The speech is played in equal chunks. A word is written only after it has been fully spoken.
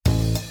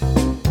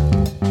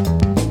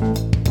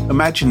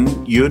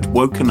imagine you'd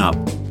woken up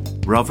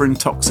rather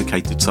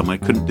intoxicated somewhere,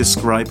 couldn't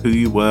describe who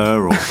you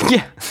were or...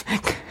 Yeah.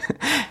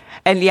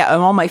 And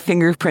all my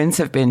fingerprints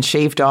have been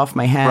shaved off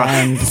my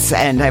hands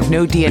and I have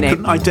no DNA. They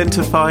couldn't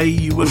identify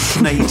you were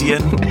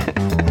Canadian.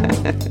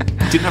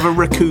 Didn't have a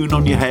raccoon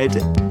on your head.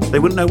 They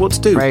wouldn't know what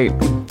to do. Right.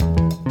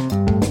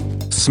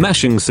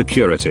 Smashing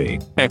Security,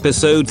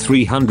 episode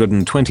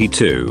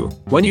 322,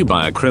 when you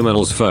buy a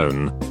criminal's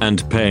phone,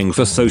 and paying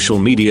for social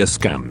media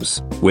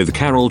scams, with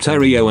Carol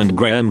Theriault and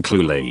Graham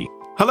Cluley.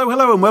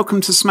 Hello, and welcome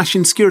to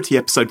Smashing Security,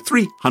 episode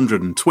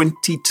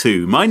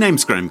 322. My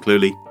name's Graham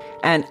Cluley.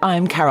 And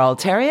I'm Carol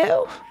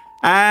Theriault.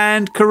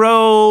 And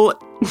Carol,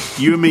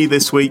 you and me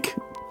this week.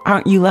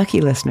 Aren't you lucky,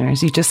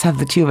 listeners? You just have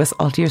the two of us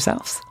all to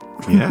yourselves.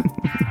 Yeah.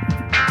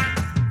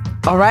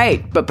 All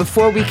right, but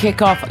before we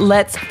kick off,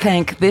 let's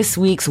thank this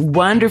week's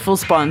wonderful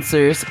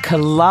sponsors,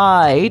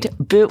 Collide,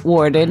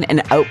 Bitwarden,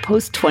 and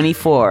Outpost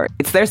 24.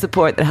 It's their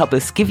support that help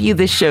us give you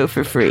this show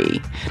for free.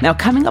 Now,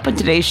 coming up on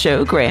today's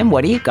show, Graham,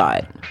 what do you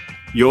got?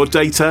 Your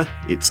data,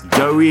 it's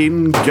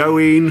going,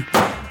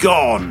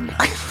 gone.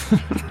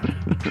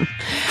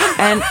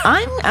 And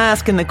I'm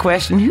asking the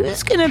question,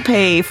 who's going to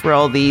pay for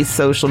all these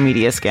social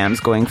media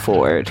scams going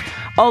forward?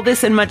 All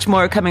this and much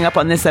more coming up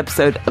on this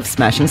episode of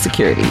Smashing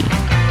Security.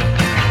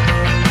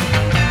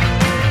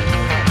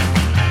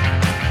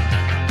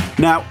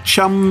 Now,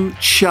 chum,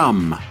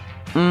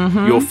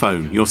 your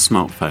phone, your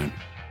smartphone.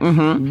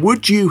 Mm-hmm.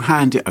 Would you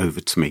hand it over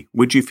to me?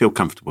 Would you feel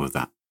comfortable with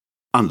that?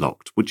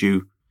 Unlocked. Would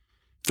you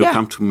feel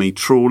comfortable with me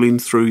trawling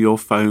through your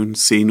phone,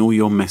 seeing all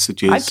your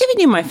messages? I've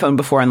given you my phone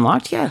before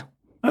unlocked, yeah.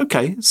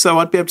 Okay, so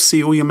I'd be able to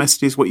see all your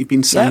messages, what you've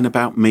been saying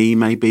about me,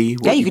 maybe.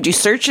 Yeah, you could do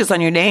searches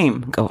on your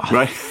name. Go,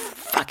 right.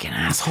 Fucking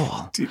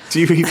asshole. Do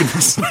you even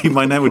say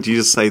my name, or do you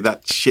just say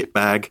that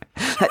shitbag?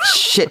 That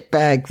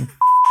shitbag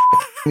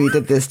we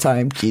did this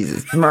time.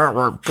 Jesus.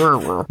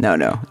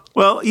 No.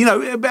 Well,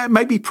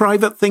 maybe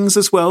private things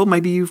as well.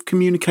 Maybe you've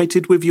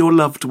communicated with your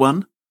loved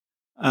one.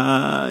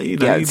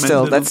 It's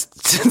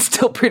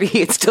still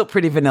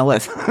pretty vanilla.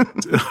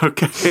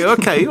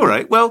 Okay, all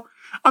right. Well,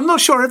 I'm not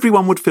sure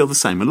everyone would feel the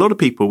same. A lot of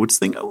people would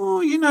think,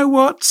 oh, you know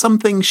what? Some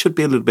things should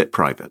be a little bit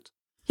private.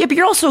 Yeah, but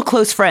you're also a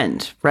close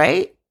friend,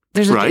 right?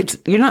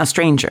 You're not a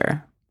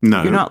stranger.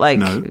 No. You're not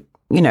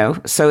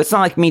so it's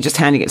not like me just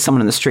handing it to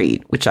someone on the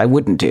street, which I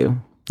wouldn't do.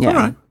 Yeah. All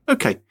right.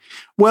 Okay.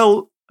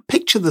 Well,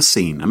 picture the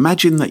scene.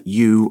 Imagine that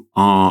you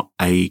are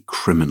a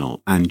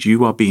criminal and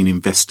you are being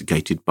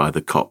investigated by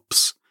the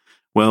cops.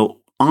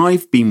 Well,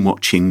 I've been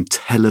watching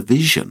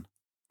television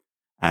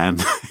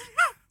and...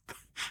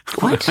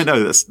 What? I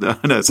know it's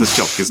a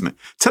shock, isn't it?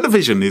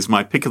 Television is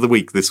my pick of the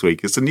week this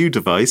week. It's a new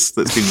device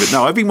that's been written.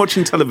 No, I've been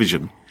watching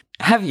television.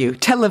 Have you?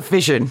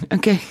 Television.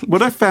 Okay.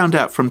 What I found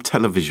out from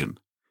television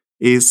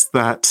is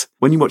that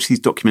when you watch these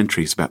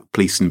documentaries about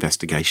police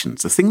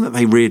investigations, the thing that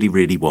they really,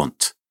 really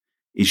want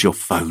is your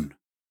phone.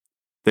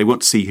 They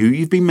want to see who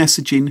you've been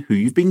messaging, who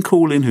you've been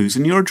calling, who's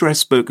in your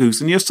address book,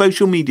 who's in your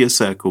social media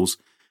circles.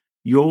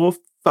 Your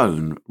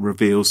phone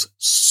reveals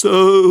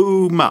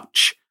so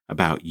much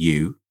about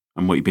you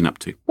and what you've been up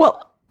to.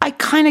 Well, I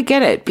kind of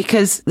get it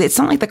because it's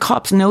not like the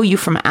cops know you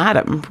from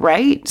Adam,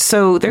 right?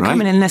 So they're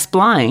coming in this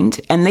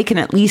blind and they can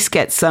at least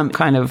get some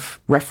kind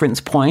of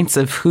reference points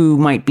of who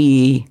might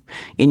be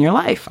in your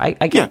life. I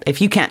get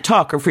if you can't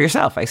talk or for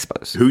yourself, I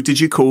suppose. Who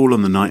did you call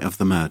on the night of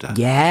the murder?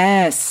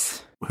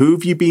 Yes. Who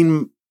have you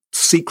been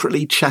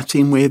secretly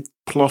chatting with,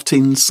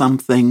 plotting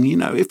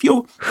something? If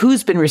you're...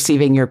 Who's been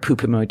receiving your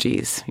poop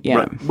emojis? Yeah.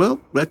 Right. Well,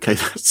 okay,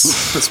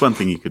 that's one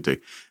thing you could do.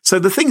 So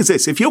the thing is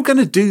this, if you're going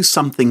to do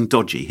something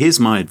dodgy, here's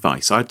my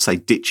advice. I'd say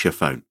ditch your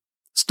phone.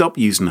 Stop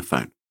using a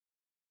phone.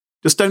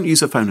 Just don't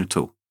use a phone at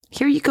all.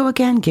 Here you go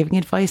again, giving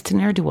advice to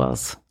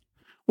ne'er-do-wells.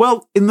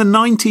 Well, in the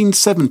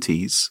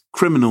 1970s,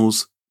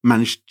 criminals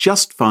managed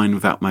just fine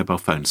without mobile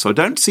phones. So I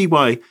don't see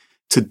why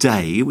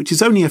today, which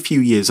is only a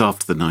few years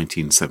after the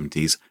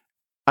 1970s,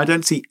 I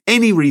don't see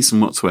any reason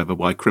whatsoever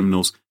why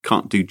criminals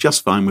can't do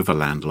just fine with a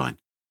landline.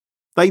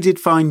 They did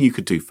fine, you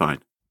could do fine.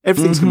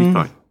 Everything's going to be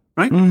fine,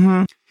 right?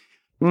 Mm-hmm.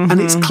 Mm-hmm. And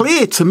it's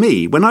clear to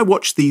me, when I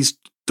watch these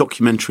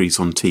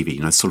documentaries on TV,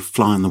 sort of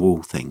fly on the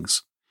wall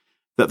things,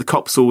 that the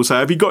cops always say,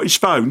 have you got his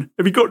phone?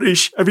 Have you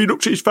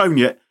looked at his phone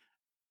yet?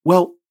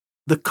 Well,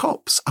 the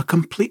cops are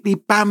completely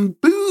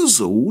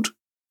bamboozled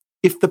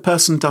if the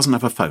person doesn't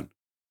have a phone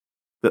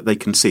that they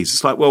can seize.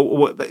 It's like,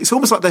 well, it's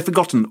almost like they've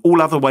forgotten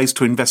all other ways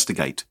to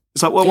investigate.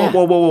 It's like, whoa,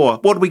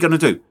 what are we going to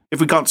do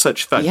if we can't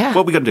search the phone? Yeah.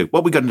 What are we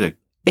going to do?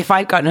 If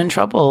I'd gotten in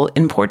trouble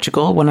in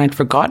Portugal when I'd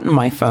forgotten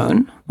my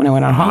phone when I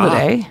went on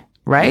holiday,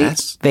 right?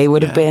 Yes. They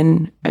would have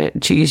been,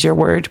 to use your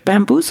word,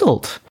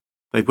 bamboozled.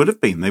 They would have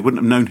been. They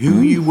wouldn't have known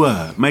who you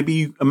were. Maybe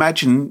you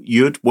imagine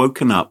you'd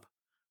woken up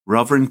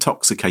rather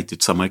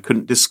intoxicated somewhere,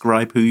 couldn't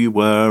describe who you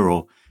were,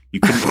 or you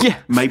couldn't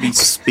maybe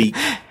speak.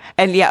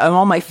 And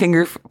all my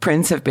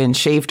fingerprints have been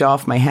shaved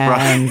off my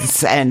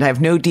hands and I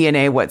have no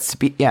DNA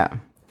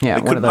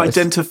They couldn't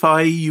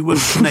identify you were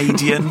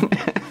Canadian.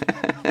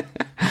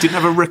 Didn't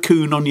have a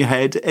raccoon on your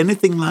head,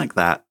 anything like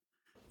that.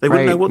 They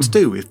wouldn't know what to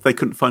do if they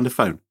couldn't find a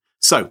phone.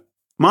 So,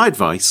 my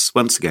advice,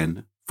 once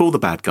again, for the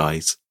bad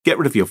guys. Get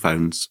rid of your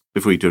phones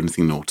before you do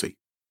anything naughty.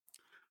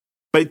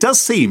 But it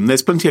does seem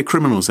there's plenty of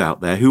criminals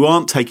out there who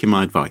aren't taking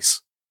my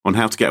advice on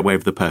how to get away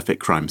with the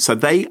perfect crime. So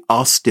they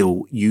are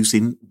still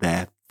using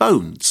their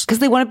phones. Because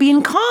they want to be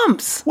in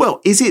comps.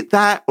 Well, is it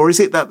that, or is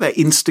it that they're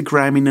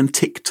Instagramming and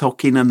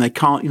TikToking and they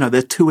can't,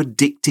 they're too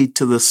addicted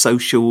to the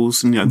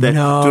socials and, they're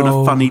doing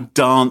a funny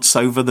dance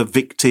over the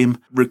victim,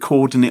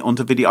 recording it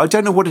onto video. I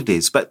don't know what it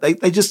is, but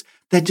they're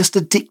just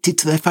addicted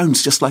to their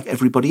phones just like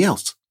everybody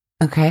else.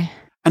 Okay.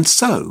 And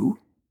so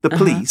the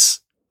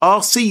police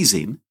are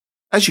seizing,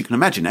 as you can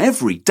imagine,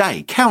 every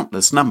day,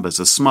 countless numbers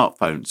of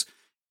smartphones.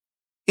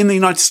 In the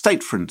United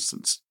States, for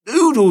instance,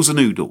 oodles and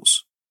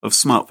oodles of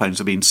smartphones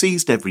are being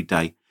seized every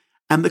day.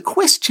 And the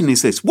question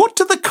is this: what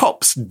do the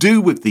cops do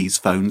with these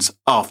phones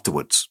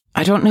afterwards?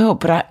 I don't know,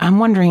 but I'm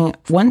wondering,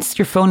 once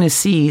your phone is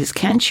seized,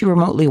 can't you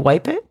remotely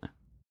wipe it?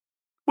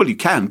 Well, you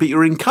can, but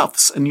you're in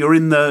cuffs and you're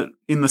in the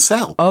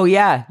cell. Oh,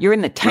 yeah. You're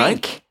in the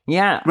tank. Right?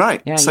 Yeah.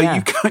 Right. Yeah, so yeah.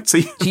 you can't. So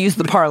To use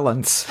the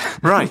parlance.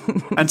 right.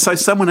 And so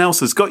someone else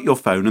has got your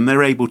phone and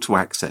they're able to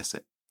access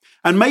it.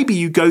 And maybe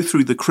you go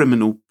through the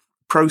criminal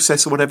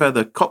process or whatever.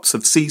 The cops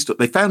have seized it.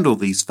 They found all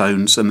these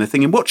phones and they're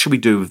thinking, what should we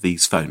do with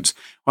these phones?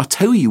 I'll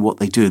tell you what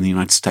they do in the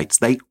United States.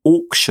 They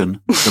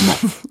auction them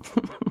off.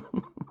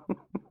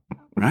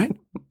 Right?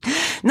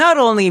 Not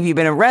only have you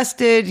been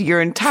arrested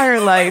your entire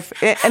life,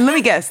 and let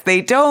me guess,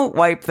 they don't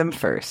wipe them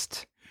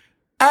first.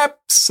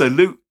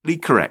 Absolutely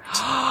correct.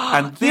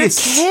 And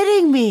this, You're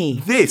kidding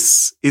me.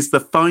 This is the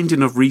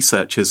finding of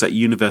researchers at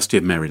University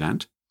of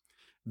Maryland.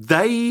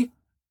 They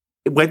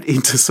went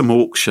into some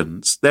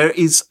auctions. There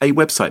is a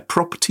website,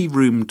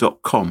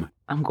 propertyroom.com,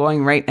 I'm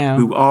going right now.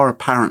 who are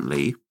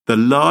apparently the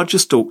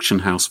largest auction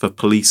house for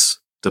police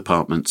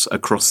departments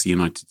across the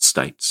United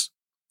States.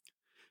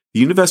 The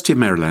University of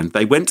Maryland,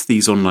 they went to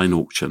these online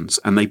auctions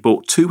and they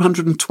bought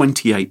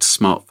 228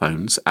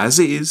 smartphones, as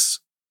is,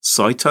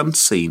 sight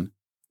unseen,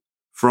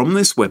 from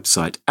this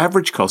website.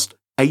 Average cost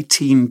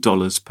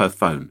 $18 per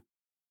phone.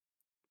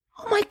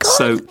 Oh my God.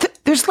 So-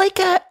 There's like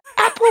a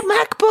Apple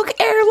MacBook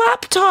Air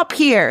laptop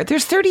here.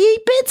 There's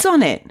 38 bits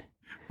on it.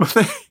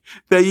 Well,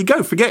 there you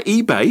go. Forget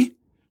eBay,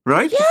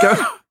 right?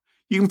 Yeah.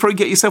 You can probably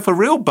get yourself a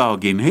real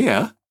bargain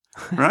here,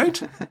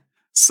 right?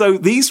 So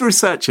these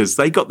researchers,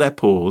 they got their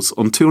paws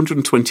on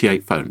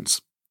 228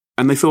 phones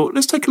and they thought,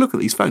 let's take a look at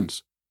these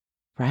phones.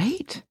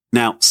 Right?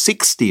 Now,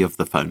 60 of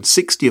the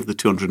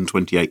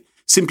 228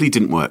 simply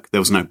didn't work. There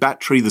was no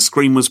battery. The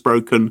screen was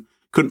broken.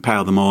 Couldn't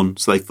power them on.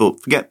 So they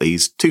thought, forget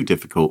these, too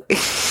difficult.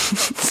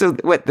 So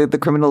what, the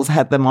criminals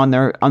had them on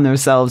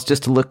themselves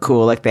just to look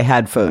cool, like they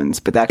had phones,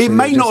 but actually It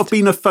may they're not just- have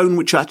been a phone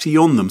which actually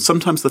on them.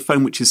 Sometimes the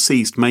phone which is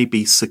seized may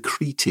be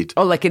secreted.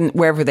 Oh, like in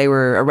wherever they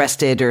were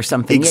arrested or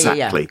something. Exactly.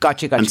 Yeah, yeah, yeah.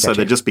 Gotcha. And so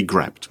they'd just be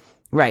grabbed.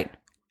 Right.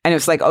 And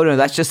it's like, oh no,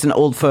 that's just an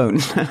old phone.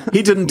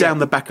 Hidden down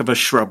the back of a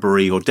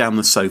shrubbery or down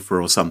the sofa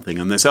or something.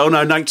 And they say, oh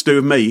no, nothing to do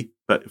with me.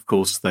 But of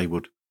course they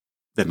would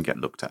then get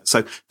looked at.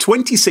 So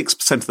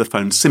 26% of the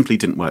phones simply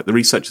didn't work. The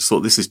researchers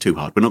thought, this is too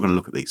hard. We're not going to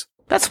look at these.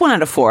 That's 1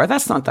 out of 4.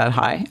 That's not that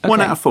high. Okay. 1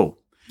 out of 4.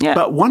 Yeah.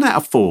 But 1 out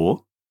of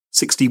 4,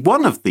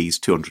 61 of these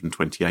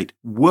 228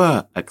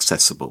 were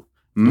accessible.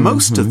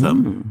 Most of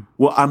them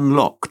were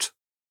unlocked.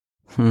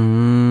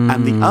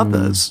 And the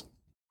others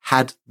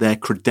had their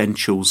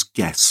credentials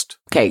guessed.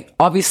 Okay,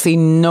 obviously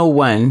no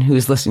one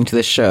who's listening to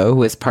the show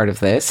who is part of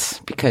this,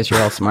 because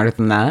you're all smarter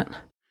than that.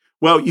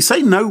 Well, you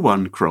say no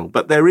one, Kroll,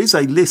 but there is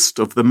a list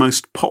of the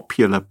most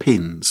popular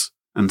pins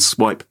and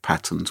swipe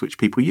patterns which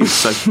people use.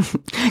 So,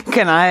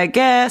 Can I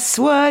guess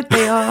what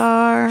they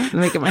are? Let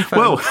me get my phone.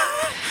 well,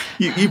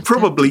 you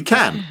probably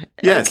can.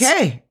 Yes.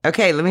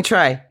 Okay, let me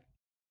try.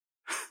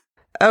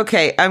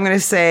 Okay, I'm going to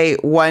say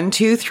 1,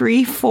 2,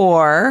 3,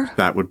 4,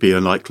 That would be a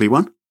likely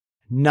one.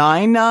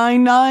 9,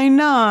 9, 9,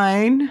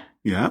 9.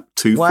 Yeah.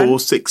 2, One. 4,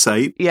 6,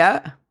 8.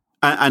 Yeah.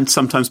 And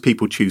sometimes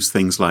people choose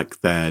things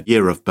like their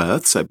year of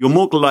birth. So you're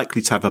more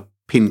likely to have a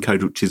pin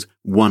code which is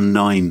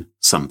 19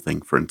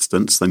 something, for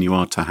instance, than you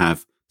are to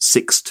have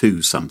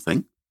 62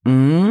 something.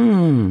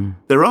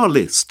 There are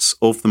lists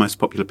of the most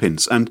popular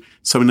pins. And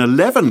so in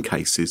 11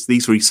 cases,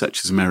 these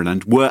researchers in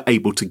Maryland were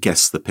able to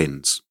guess the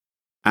pins.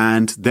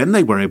 And then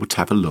they were able to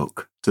have a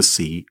look to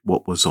see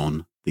what was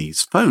on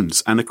these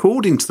phones. And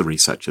according to the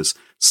researchers,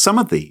 some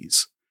of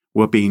these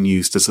were being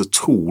used as a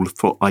tool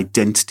for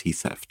identity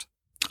theft.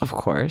 Of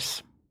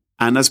course.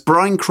 And as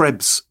Brian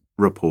Krebs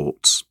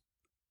reports,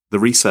 the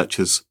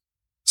researchers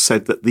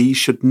said that these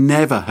should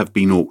never have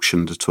been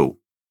auctioned at all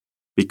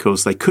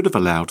because they could have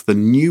allowed the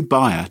new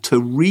buyer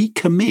to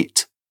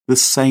recommit the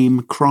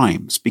same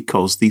crimes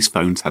because these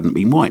phones hadn't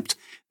been wiped.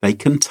 They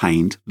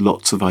contained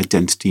lots of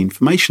identity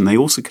information. They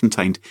also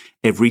contained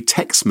every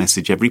text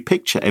message, every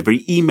picture,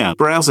 every email,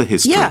 browser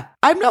history. Yeah,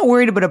 I'm not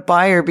worried about a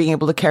buyer being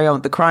able to carry on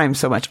with the crime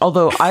so much.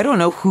 Although I don't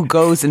know who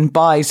goes and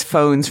buys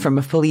phones from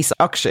a police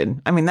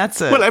auction. I mean, that's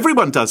a... Well,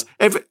 everyone does.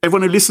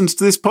 Everyone who listens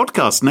to this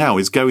podcast now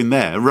is going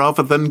there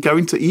rather than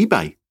going to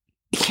eBay.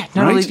 Yeah,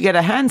 not only right? do you get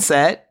a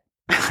handset,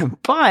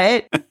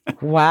 but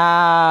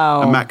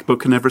wow. A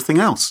MacBook and everything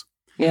else.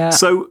 Yeah.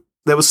 So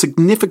there were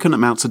significant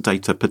amounts of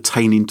data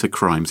pertaining to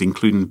crimes,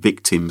 including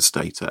victims'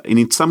 data. And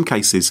in some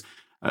cases,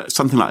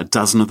 something like a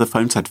dozen of the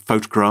phones had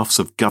photographs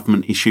of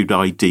government-issued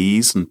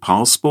IDs and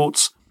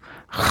passports.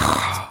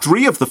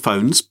 3 of the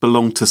phones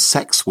belonged to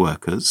sex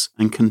workers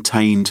and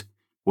contained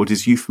what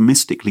is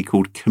euphemistically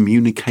called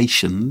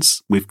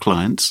communications with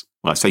clients.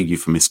 Well, I say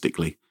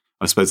euphemistically.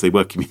 I suppose they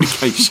were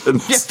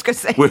communications. Just to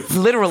say,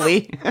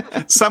 literally.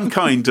 Some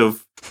kind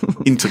of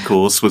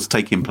intercourse was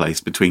taking place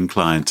between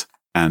client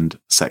and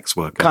sex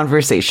worker.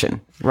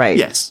 Conversation, right.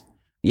 Yes.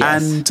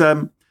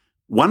 And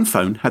one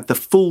phone had the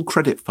full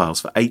credit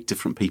files for 8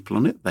 different people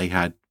on it. They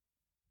had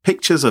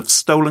pictures of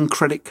stolen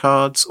credit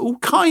cards, all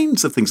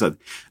kinds of things.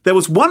 There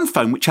was one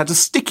phone which had a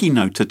sticky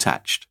note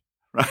attached,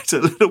 right? A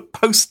little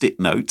post-it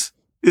note.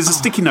 There's a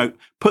sticky note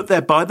put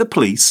there by the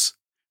police,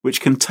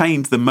 which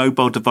contained the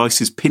mobile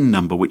device's PIN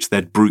number, which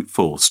they'd brute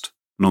forced.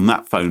 And on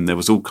that phone, there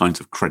was all kinds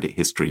of credit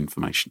history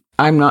information.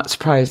 I'm not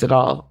surprised at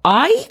all.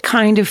 I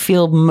kind of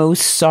feel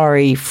most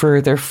sorry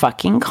for their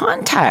fucking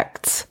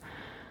contacts.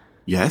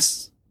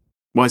 Yes?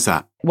 Why is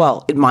that?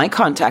 Well, in my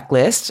contact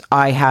list,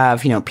 I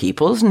have,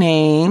 people's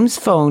names,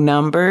 phone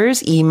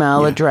numbers,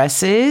 email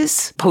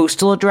addresses,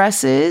 postal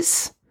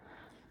addresses.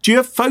 Do you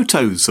have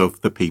photos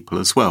of the people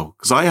as well?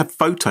 Because I have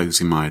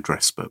photos in my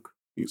address book,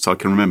 so I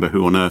can remember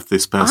who on earth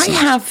this person is.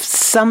 I have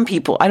some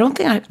people. I don't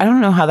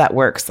know how that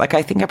works. Like,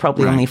 I think I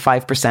probably only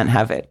 5%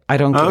 have it. I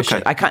don't give a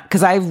shit. I can't,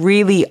 because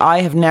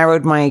I have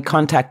narrowed my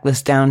contact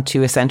list down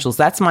to essentials.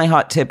 That's my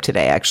hot tip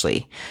today,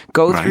 actually.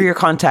 Go through your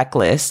contact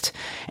list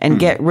and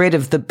get rid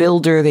of the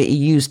builder that you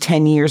used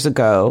 10 years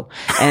ago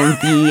and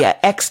the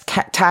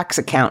ex-tax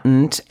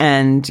accountant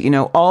and,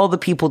 all the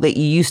people that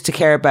you used to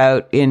care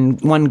about in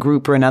one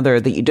group or another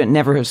that you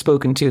never have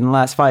spoken to in the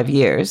last 5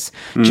 years.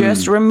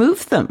 Just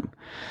remove them.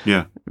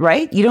 Yeah.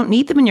 Right? You don't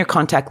need them in your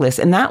contact list.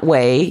 And that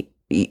way,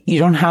 you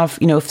don't have,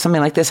 if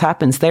something like this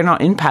happens, they're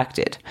not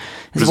impacted.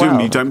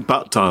 Presumably you don't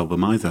butt dial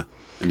them either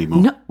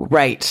anymore. No,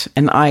 right.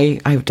 And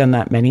I've done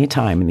that many a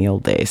time in the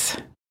old days.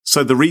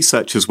 So the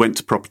researchers went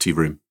to Property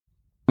Room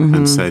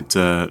and said,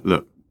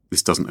 look,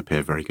 this doesn't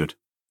appear very good.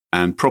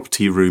 And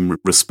Property Room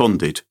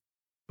responded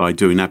by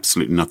doing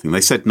absolutely nothing.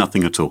 They said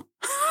nothing at all.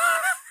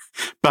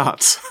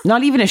 But...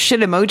 Not even a shit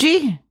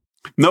emoji?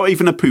 Not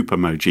even a poop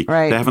emoji.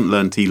 Right. They haven't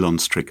learnt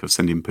Elon's trick of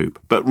sending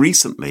poop. But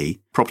recently,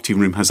 Property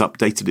Room has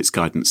updated its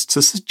guidance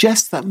to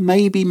suggest that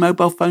maybe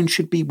mobile phones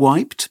should be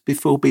wiped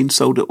before being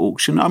sold at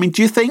auction. I mean,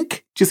 do you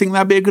think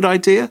that'd be a good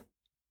idea?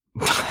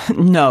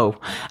 No.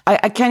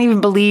 I can't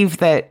even believe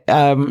that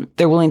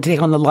they're willing to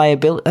take on the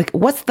liability. Like,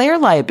 what's their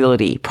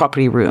liability,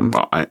 Property Room?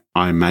 Well,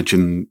 I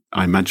imagine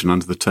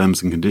under the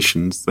terms and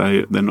conditions,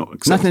 they're not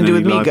accepting nothing to do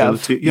with any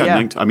liability.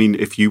 Yeah. I mean,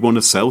 if you want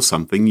to sell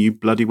something, you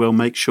bloody well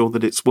make sure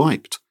that it's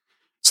wiped.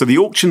 So the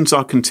auctions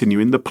are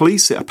continuing. The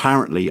police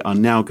apparently are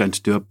now going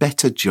to do a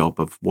better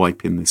job of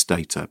wiping this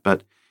data,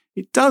 but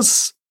it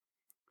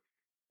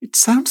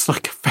sounds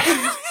like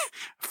a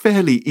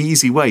fairly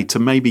easy way to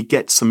maybe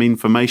get some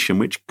information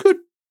which could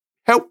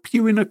help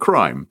you in a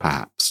crime,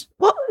 perhaps.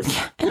 Well,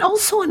 and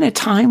also in a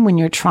time when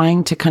you're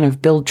trying to kind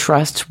of build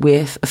trust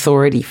with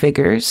authority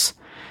figures,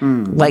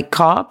 like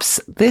cops,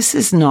 this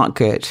is not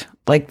good.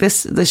 Like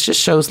this just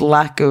shows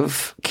lack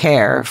of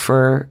care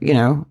for,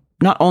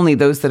 not only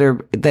those that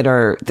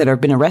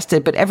have been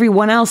arrested, but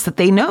everyone else that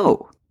they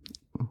know.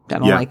 I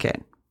don't like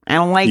it. I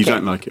don't like it. You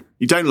don't like it.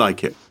 You don't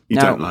like it. You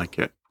don't like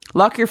it.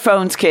 Lock your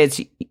phones,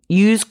 kids.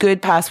 Use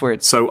good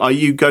passwords. So are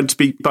you going to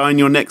be buying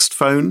your next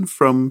phone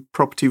from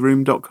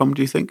propertyroom.com,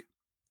 do you think?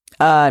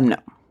 No.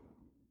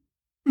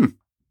 I'm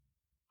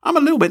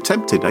a little bit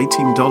tempted.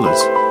 $18.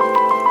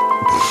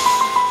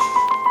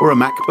 Or a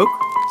MacBook.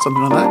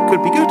 Something like that.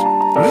 Could be good.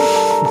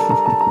 Right?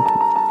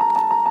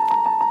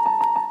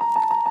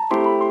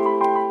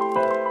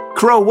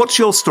 Carole, what's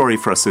your story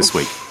for us this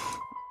week?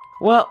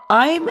 Well,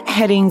 I'm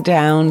heading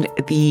down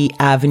the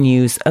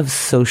avenues of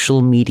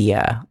social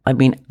media. I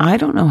mean, I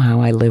don't know how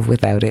I live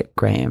without it,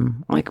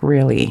 Graham. Like,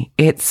 really,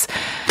 it's...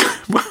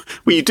 Well,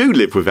 you do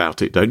live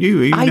without it, don't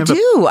you? I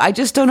do. I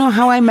just don't know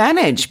how I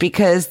manage,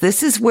 because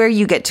this is where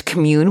you get to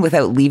commune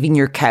without leaving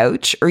your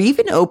couch or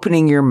even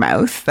opening your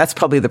mouth. That's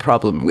probably the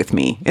problem with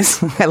me.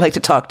 I like to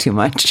talk too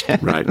much.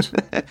 Right.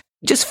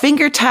 Just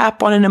finger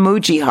tap on an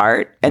emoji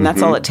heart, and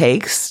that's all it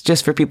takes,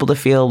 just for people to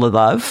feel the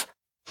love.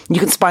 You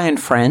can spy on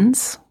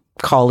friends,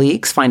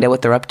 colleagues, find out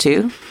what they're up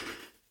to.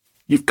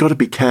 You've got to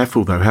be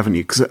careful, though, haven't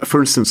you? Because, for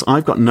instance,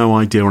 I've got no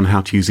idea on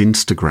how to use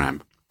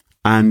Instagram.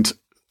 And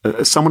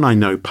someone I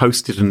know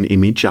posted an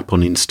image up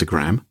on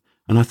Instagram,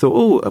 and I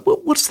thought,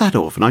 what's that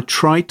of? And I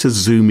tried to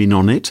zoom in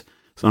on it,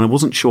 and I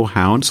wasn't sure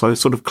how, and so I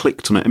sort of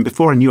clicked on it, and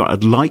before I knew it,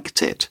 I'd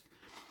liked it.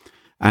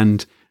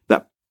 And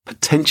that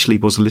potentially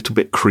was a little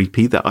bit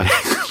creepy that I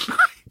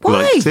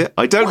liked it.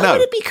 I don't know. Why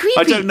would it be creepy?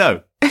 I don't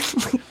know.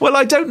 Well,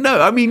 I don't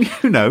know. I mean,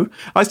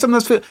 I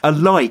sometimes feel a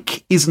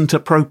like isn't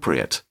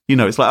appropriate.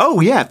 It's like, oh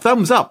yeah,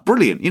 thumbs up,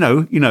 brilliant.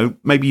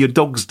 Maybe your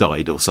dog's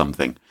died or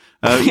something.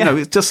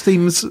 It just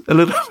seems a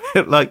little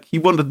bit like you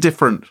want a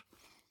different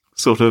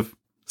sort of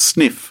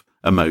sniff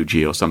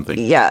emoji or something.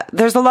 Yeah,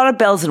 there's a lot of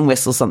bells and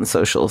whistles on the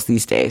socials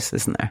these days,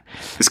 isn't there?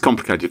 It's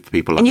complicated for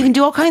people. And you can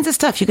do all kinds of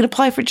stuff. You can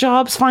apply for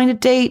jobs, find a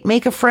date,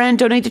 make a friend,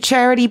 donate to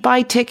charity,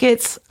 buy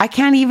tickets. I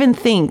can't even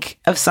think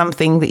of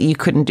something that you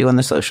couldn't do on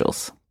the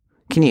socials.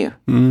 Can you?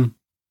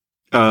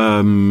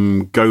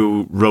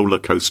 Go roller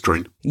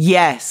coastering.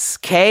 Yes.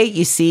 Okay.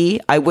 You see,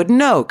 I wouldn't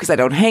know because I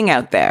don't hang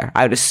out there.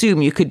 I would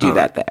assume you could do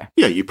that there.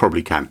 Yeah, you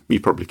probably can.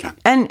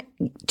 And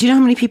do you know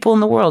how many people in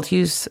the world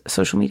use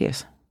social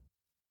medias?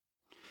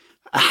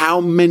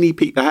 How many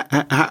people?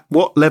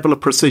 What level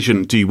of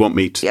precision do you want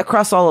me to?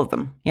 Across all of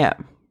them. Yeah.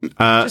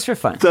 Just for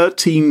fun.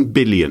 13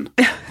 billion.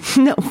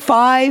 No,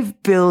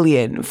 5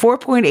 billion,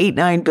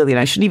 4.89 billion.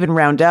 I shouldn't even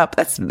round up.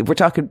 We're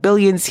talking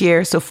billions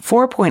here. So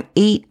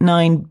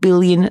 4.89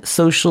 billion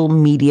social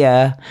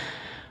media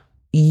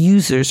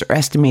users are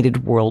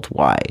estimated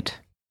worldwide.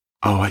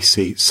 Oh, I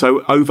see.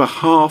 So over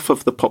half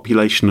of the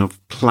population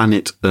of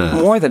planet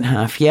Earth. More than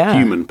half, yeah.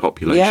 Human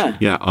population,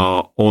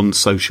 are on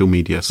social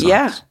media sites.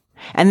 Yeah.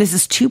 And this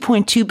is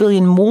 2.2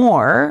 billion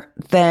more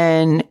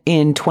than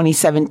in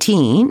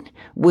 2017,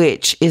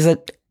 which is a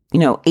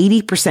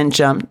 80%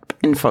 jump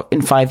in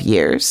 5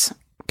 years.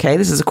 Okay,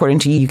 this is according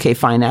to UK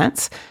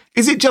Finance.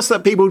 Is it just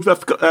that people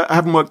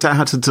haven't worked out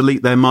how to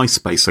delete their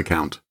MySpace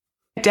account?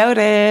 Doubt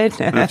it.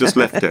 I've just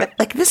left it.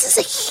 Like, this is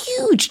a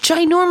huge,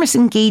 ginormous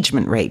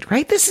engagement rate,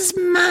 right? This is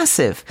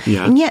massive.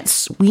 Yeah. And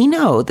yet we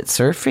know that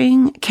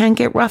surfing can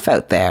get rough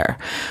out there.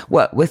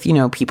 What with,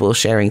 people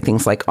sharing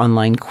things like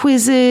online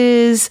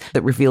quizzes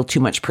that reveal too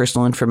much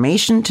personal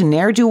information to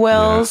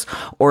ne'er-do-wells,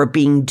 or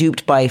being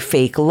duped by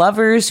fake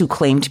lovers who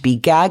claim to be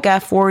gaga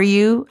for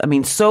you. I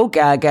mean, so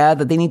gaga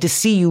that they need to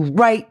see you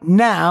right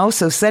now.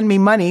 So send me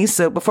money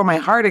before my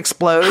heart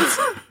explodes.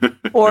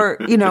 Or,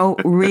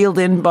 reeled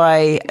in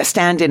by a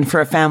stand-in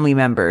for a family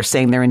member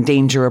saying they're in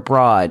danger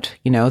abroad.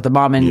 The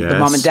mom and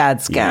dad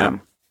scam. Yeah.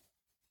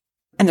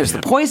 And there's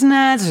the poison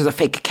ads, there's the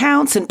fake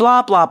accounts, and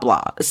blah, blah,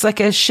 blah. It's like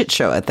a shit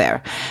show out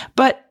there.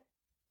 But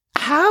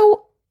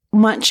how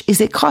much is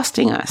it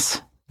costing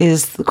us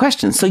is the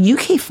question. So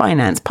UK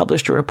Finance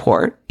published a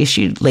report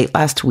issued late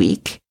last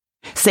week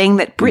saying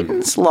that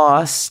Britain's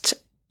lost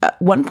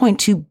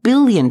 1.2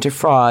 billion to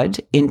fraud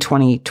in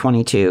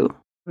 2022.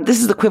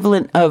 This is the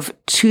equivalent of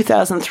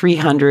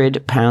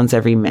 £2,300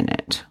 every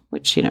minute,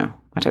 which, I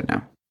don't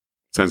know.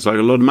 Sounds like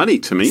a lot of money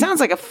to me. Sounds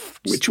like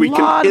which we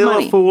can ill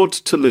afford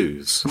to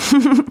lose.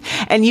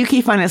 And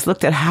UK Finance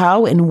looked at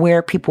how and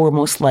where people were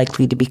most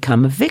likely to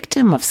become a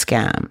victim of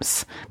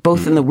scams,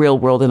 both in the real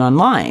world and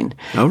online.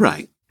 All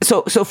right.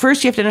 So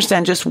first you have to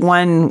understand just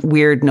one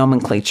weird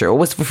nomenclature. It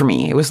was for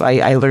me.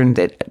 I learned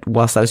it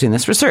whilst I was doing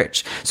this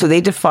research. So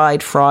they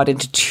divide fraud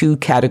into 2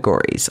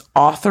 categories: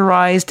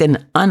 authorized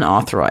and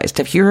unauthorized.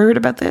 Have you heard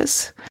about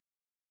this?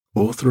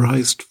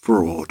 Authorized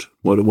fraud.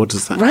 What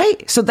does that mean?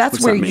 Right. So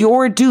that's where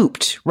you're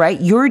duped, right?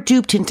 You're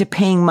duped into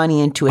paying money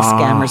into a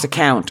scammer's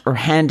account or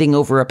handing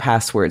over a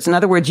password. In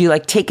other words, you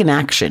take an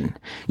action.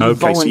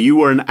 So you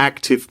were an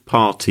active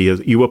party.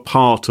 You were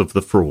part of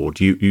the fraud.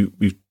 You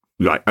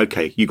right.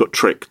 Okay. You got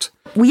tricked.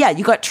 Well, yeah,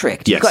 you got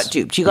tricked. Yes. You got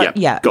duped. You got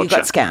gotcha. You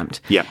got scammed.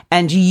 Yeah.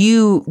 And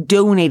you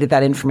donated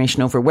that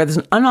information over. Where there's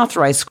an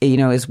unauthorized,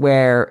 is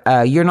where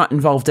you're not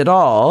involved at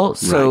all.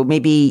 So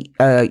maybe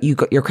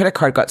your credit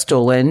card got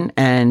stolen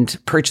and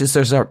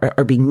purchases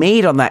are being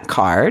made on that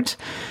card.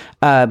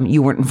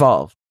 You weren't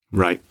involved.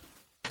 Right.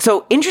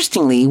 So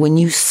interestingly, when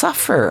you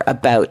suffer a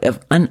bout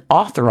of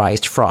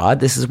unauthorized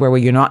fraud, this is where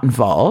you're not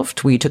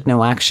involved, where you took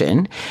no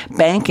action,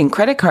 bank and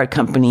credit card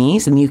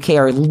companies in the UK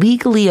are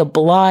legally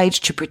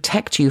obliged to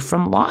protect you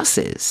from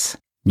losses.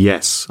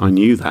 Yes, I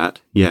knew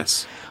that.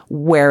 Yes.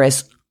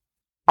 Whereas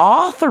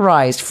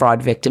authorized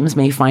fraud victims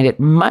may find it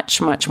much,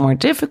 much more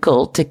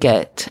difficult to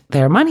get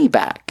their money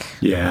back.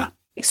 Yeah.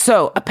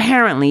 So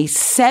apparently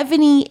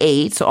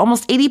 78, so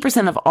almost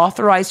 80% of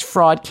authorized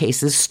fraud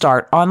cases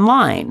start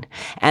online.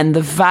 And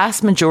the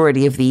vast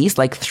majority of these,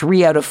 like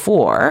 3 out of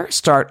 4,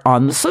 start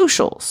on the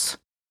socials.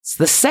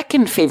 So the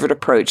second favorite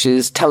approach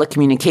is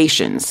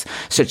telecommunications,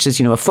 such as,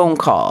 a phone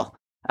call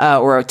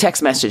or a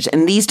text message.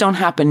 And these don't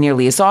happen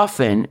nearly as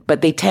often,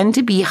 but they tend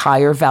to be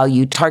higher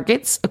value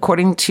targets,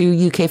 according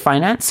to UK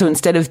Finance. So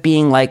instead of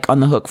being on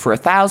the hook for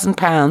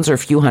 £1,000 or a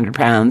few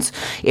 £100s,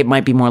 it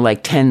might be more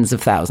like tens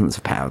of thousands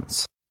of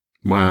pounds.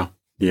 Wow.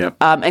 Yeah.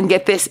 And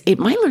get this, it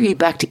might lure you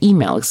back to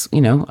emails,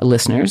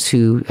 listeners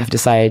who have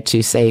decided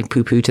to say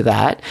poo-poo to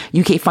that.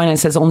 UK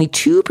Finance says only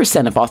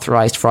 2% of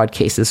authorized fraud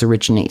cases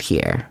originate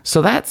here.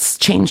 So that's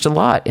changed a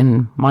lot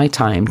in my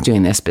time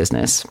doing this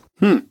business.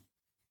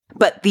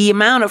 But the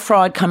amount of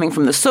fraud coming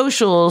from the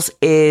socials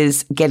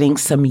is getting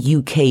some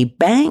UK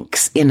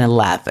banks in a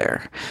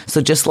lather. So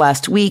just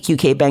last week,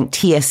 UK bank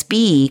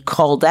TSB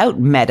called out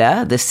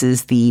Meta, this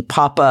is the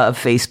papa of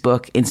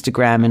Facebook,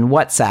 Instagram, and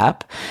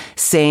WhatsApp,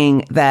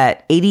 saying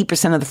that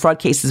 80% of the fraud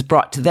cases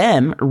brought to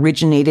them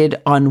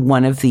originated on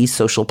one of these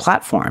social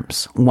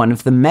platforms, one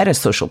of the Meta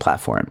social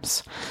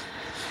platforms.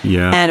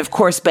 Yeah. And of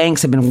course,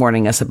 banks have been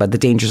warning us about the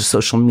dangers of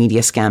social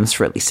media scams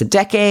for at least a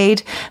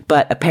decade.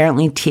 But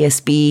apparently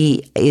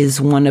TSB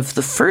is one of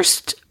the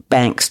first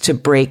banks to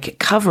break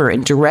cover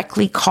and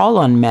directly call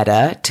on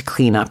Meta to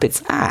clean up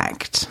its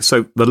act.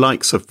 So the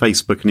likes of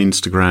Facebook and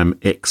Instagram,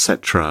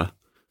 etc.,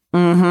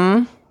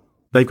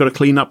 they've got to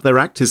clean up their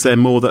act. Is there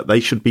more that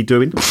they should be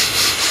doing?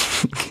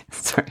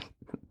 Sorry.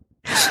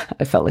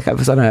 I felt like I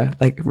was on a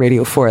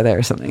Radio 4 there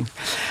or something.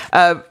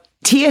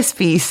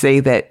 TSB say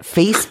that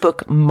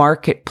Facebook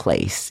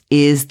Marketplace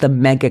is the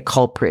mega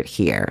culprit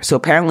here. So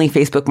apparently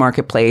Facebook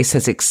Marketplace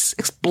has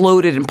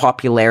exploded in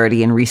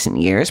popularity in recent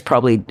years,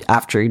 probably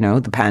after,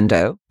 the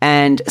pando.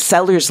 And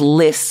sellers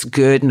list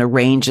good and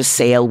arrange a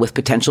sale with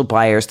potential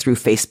buyers through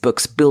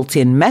Facebook's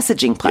built-in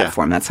messaging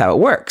platform. Yeah. That's how it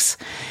works.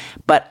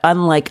 But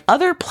unlike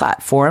other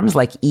platforms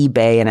like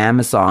eBay and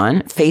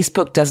Amazon,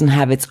 Facebook doesn't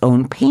have its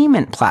own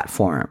payment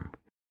platform,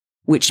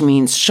 which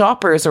means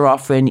shoppers are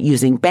often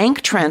using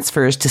bank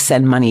transfers to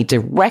send money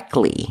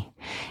directly.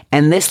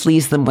 And this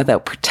leaves them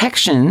without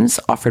protections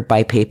offered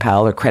by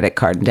PayPal or credit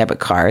card and debit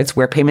cards,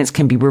 where payments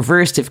can be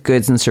reversed if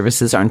goods and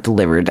services aren't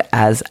delivered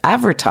as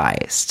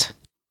advertised.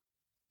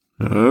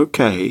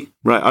 Okay.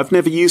 Right. I've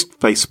never used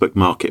Facebook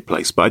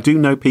Marketplace, but I do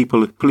know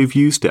people who've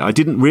used it. I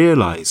didn't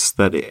realize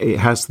that it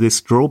has this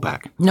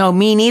drawback. No,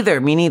 me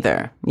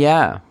neither.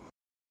 Yeah.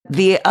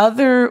 The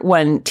other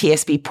one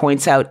TSB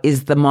points out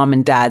is the mom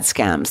and dad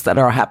scams that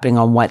are happening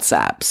on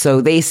WhatsApp.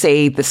 So they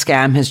say the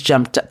scam has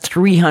jumped up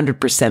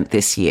 300%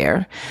 this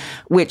year,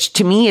 which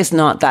to me is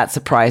not that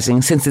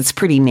surprising since it's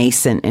pretty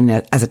nascent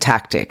as a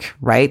tactic,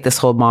 right? This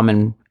whole mom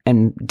and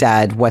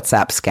dad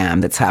WhatsApp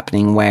scam that's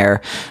happening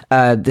where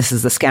this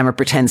is the scammer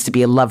pretends to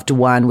be a loved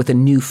one with a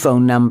new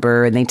phone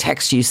number and they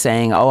text you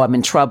saying, oh, I'm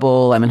in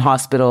trouble, I'm in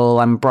hospital,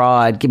 I'm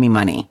abroad, give me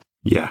money.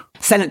 Yeah.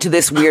 Send it to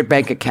this weird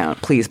bank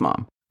account, please,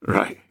 mom.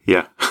 Right.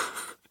 Yeah.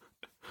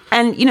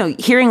 And,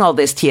 hearing all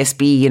this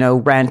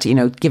TSB,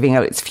 rant, giving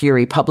out its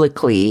fury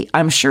publicly,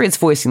 I'm sure it's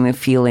voicing the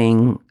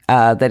feeling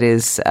that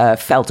is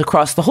felt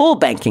across the whole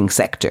banking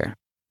sector.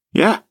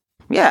 Yeah.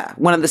 Yeah.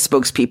 One of the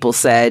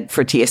spokespeople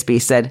for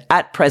TSB said,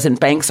 at present,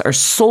 banks are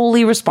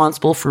solely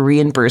responsible for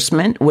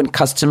reimbursement when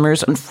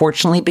customers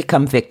unfortunately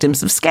become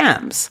victims of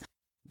scams.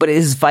 But it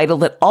is vital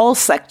that all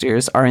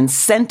sectors are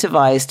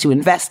incentivized to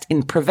invest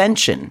in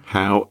prevention.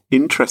 How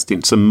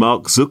interesting. So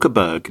Mark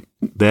Zuckerberg,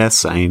 they're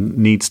saying,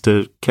 needs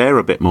to care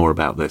a bit more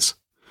about this.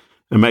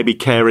 And maybe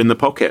care in the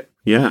pocket.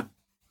 Yeah.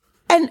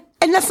 And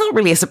that's not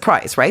really a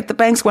surprise, right? The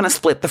banks want to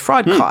split the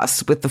fraud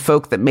costs with the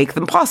folk that make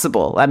them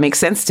possible. That makes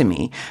sense to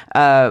me.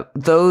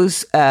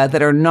 Those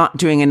that are not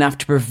doing enough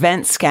to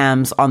prevent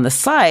scams on the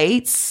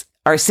sites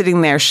are sitting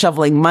there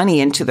shoveling money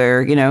into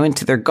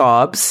their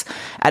gobs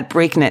at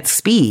breakneck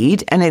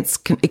speed. And it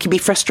can be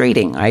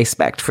frustrating, I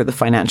expect, for the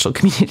financial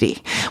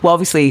community. Well,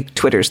 obviously,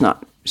 Twitter's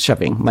not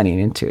shoving money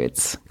into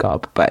its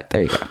gob, but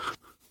there you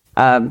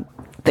go.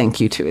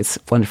 Thank you to its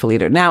wonderful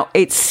leader. Now,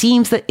 it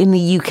seems that in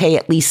the UK,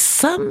 at least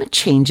some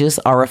changes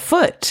are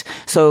afoot.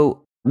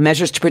 So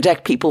measures to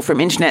protect people from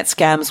internet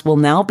scams will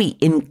now be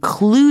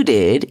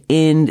included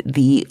in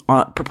the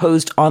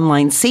proposed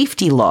online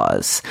safety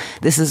laws.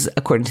 This is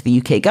according to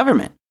the UK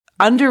government.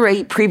 Under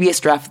a previous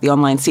draft of the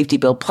online safety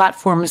bill,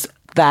 platforms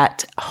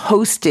that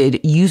hosted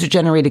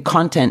user-generated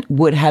content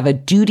would have a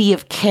duty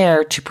of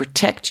care to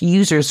protect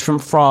users from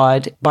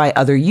fraud by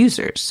other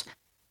users.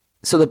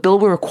 So the bill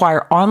will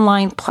require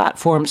online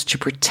platforms to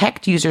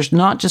protect users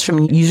not just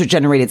from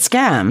user-generated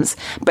scams,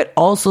 but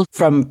also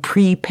from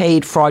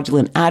prepaid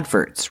fraudulent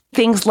adverts.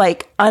 Things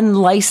like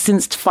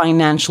unlicensed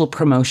financial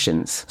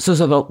promotions.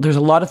 So there's a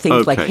lot of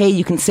things like, hey,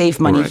 you can save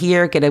money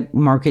here, get a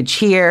mortgage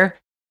here.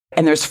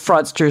 And there's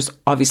fraudsters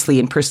obviously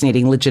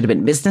impersonating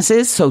legitimate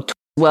businesses, so as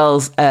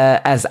well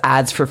as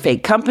ads for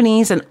fake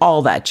companies and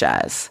all that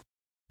jazz.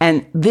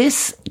 And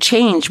this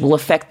change will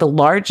affect the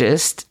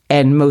largest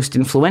and most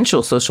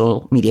influential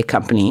social media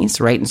companies,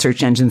 right, and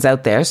search engines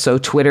out there. So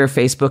Twitter,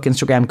 Facebook,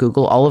 Instagram,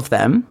 Google, all of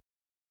them.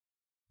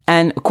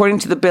 And according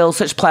to the bill,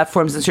 such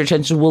platforms and search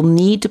engines will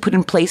need to put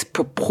in place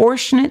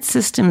proportionate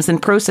systems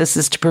and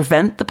processes to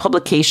prevent the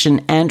publication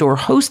and or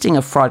hosting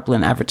of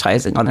fraudulent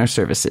advertising on their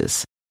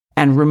services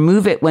and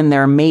remove it when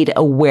they're made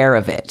aware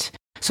of it.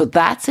 So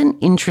that's an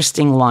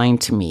interesting line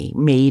to me,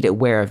 made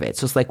aware of it.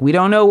 So it's like, we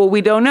don't know what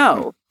we don't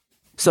know.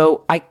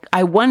 So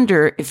I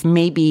wonder if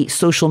maybe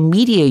social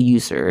media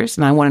users,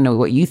 and I want to know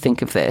what you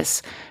think of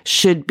this,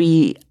 should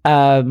be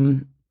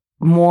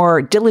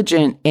more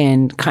diligent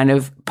in kind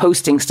of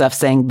posting stuff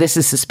saying, this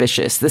is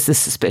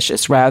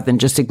suspicious, rather than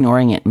just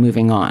ignoring it and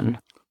moving on.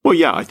 Well,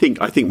 yeah, I think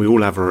we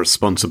all have a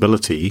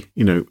responsibility,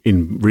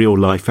 in real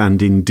life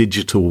and in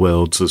digital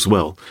worlds as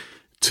well,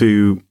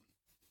 to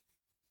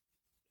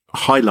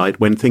highlight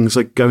when things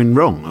are going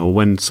wrong or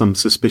when some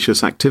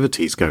suspicious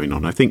activity is going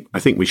on. I think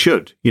we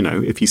should.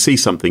 If you see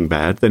something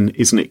bad, then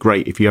isn't it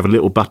great if you have a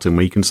little button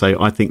where you can say,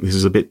 I think this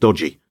is a bit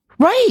dodgy.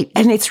 Right.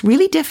 And it's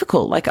really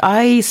difficult. Like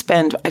I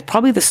spend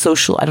probably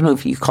I don't know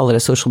if you call it a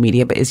social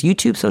media, but is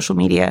YouTube social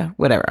media?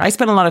 Whatever. I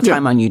spend a lot of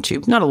time on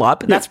YouTube. Not a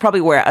lot, but that's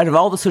probably where out of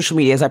all the social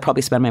medias, I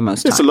probably spend my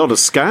most time. There's a lot of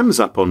scams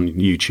up on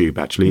YouTube,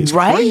 actually. It's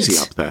crazy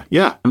up there.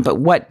 Yeah. But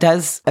what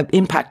does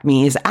impact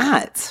me is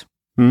ads.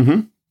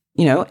 Mm-hmm.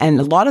 and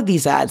a lot of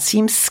these ads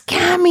seem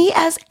scammy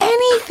as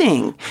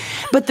anything.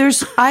 But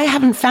I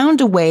haven't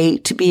found a way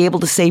to be able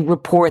to say,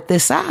 report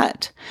this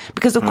ad.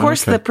 Because of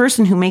course the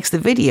person who makes the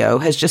video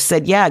has just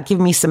said, yeah, give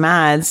me some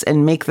ads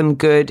and make them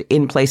good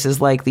in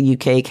places like the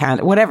UK,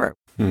 Canada, whatever.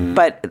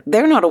 But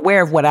they're not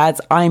aware of what ads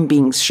I'm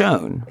being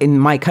shown in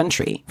my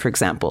country, for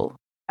example.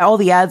 All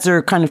the ads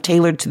are kind of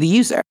tailored to the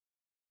user.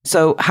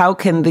 So how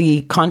can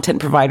the content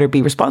provider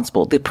be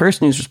responsible? The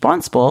person who's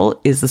responsible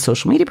is the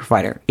social media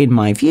provider, in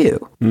my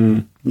view.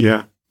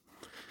 Yeah.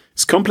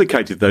 It's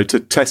complicated, though,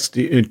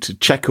 to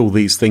check all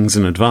these things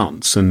in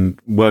advance and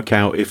work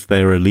out if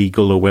they're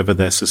illegal or whether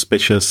they're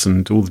suspicious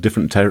and all the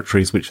different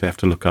territories which they have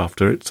to look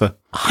after. It's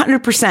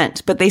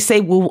 100%. But they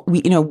say, well,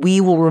 we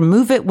will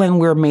remove it when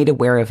we're made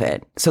aware of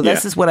it. So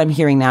this is what I'm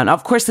hearing now. Now,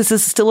 of course, this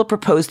is still a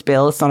proposed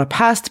bill. It's not a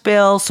passed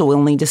bill, so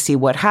we'll need to see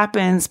what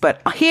happens.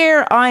 But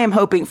here I am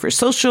hoping for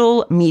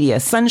social media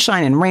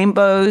sunshine and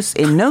rainbows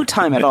in no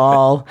time at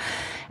all.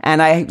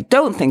 And I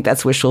don't think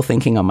that's wishful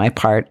thinking on my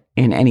part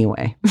in any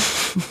way.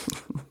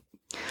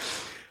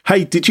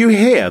 Hey, did you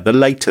hear the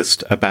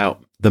latest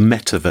about the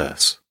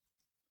metaverse?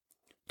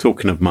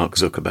 Talking of Mark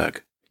Zuckerberg.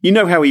 You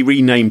know how he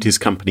renamed his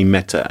company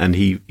Meta, and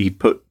he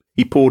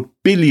poured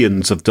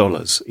billions of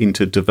dollars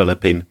into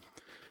developing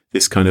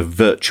this kind of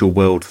virtual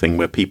world thing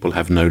where people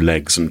have no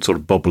legs and sort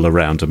of bobble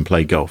around and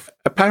play golf.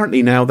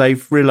 Apparently now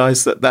they've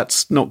realized that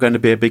that's not going to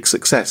be a big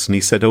success. And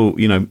he said,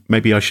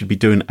 maybe I should be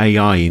doing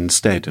AI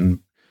instead. And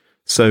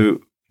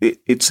so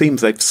it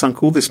seems they've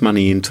sunk all this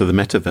money into the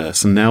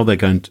metaverse, and now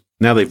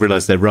they've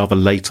realized they're rather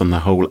late on the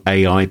whole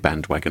AI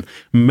bandwagon.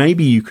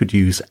 Maybe you could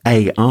use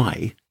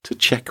AI to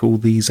check all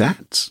these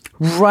ads.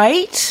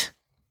 Right.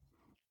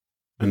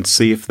 And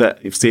see if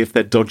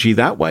they're dodgy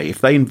that way.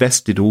 If they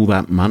invested all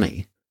that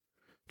money.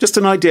 Just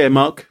an idea,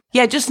 Mark.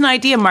 Yeah, just an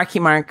idea, Marky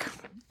Mark.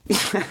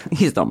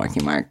 He's not Marky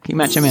Mark. You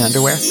match him in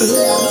underwear.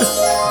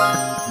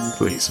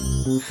 Please.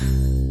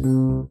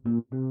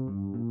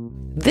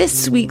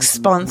 This week's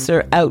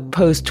sponsor,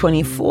 Outpost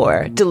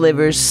 24,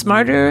 delivers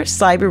smarter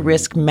cyber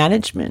risk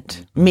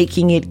management,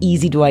 making it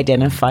easy to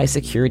identify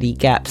security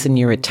gaps in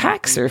your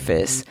attack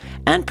surface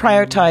and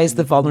prioritize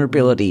the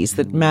vulnerabilities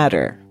that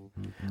matter.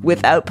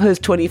 With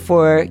Outpost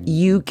 24,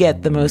 you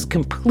get the most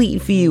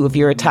complete view of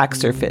your attack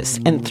surface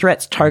and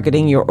threats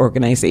targeting your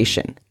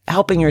organization,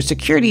 helping your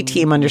security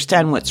team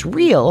understand what's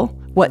real,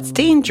 what's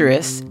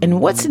dangerous,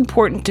 and what's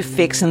important to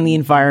fix in the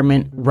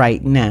environment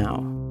right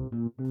now.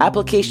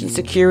 Application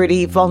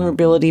security,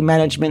 vulnerability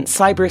management,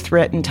 cyber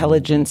threat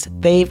intelligence,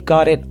 they've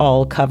got it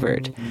all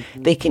covered.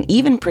 They can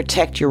even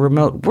protect your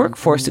remote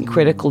workforce and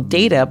critical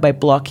data by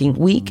blocking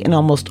weak and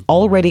almost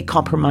already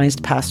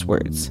compromised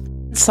passwords.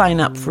 Sign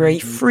up for a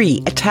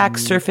free attack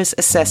surface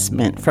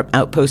assessment from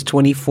Outpost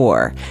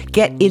 24.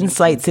 Get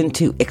insights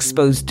into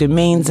exposed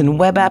domains and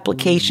web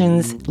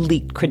applications,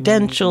 leaked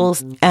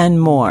credentials,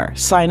 and more.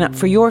 Sign up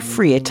for your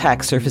free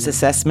attack surface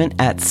assessment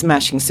at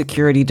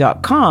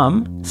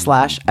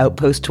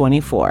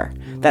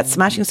smashingsecurity.com/outpost24. That's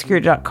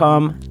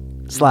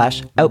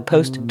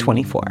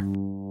smashingsecurity.com/outpost24.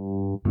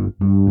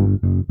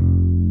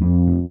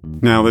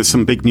 Now, there's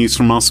some big news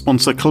from our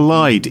sponsor,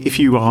 Kolide. If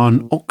you are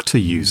an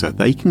Okta user,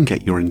 they can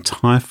get your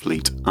entire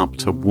fleet up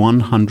to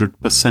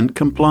 100%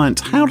 compliant.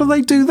 How do they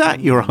do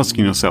that, you're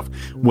asking yourself?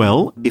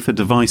 Well, if a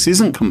device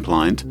isn't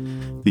compliant,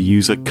 the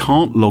user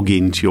can't log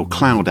into your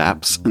cloud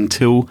apps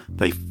until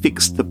they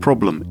fix the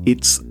problem.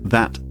 It's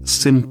that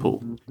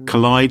simple.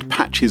 Kolide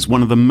patches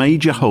one of the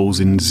major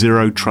holes in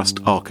zero trust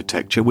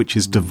architecture, which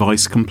is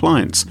device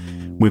compliance.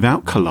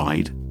 Without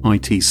Kolide,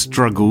 IT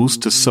struggles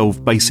to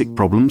solve basic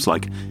problems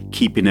like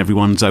keeping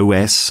everyone's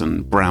OS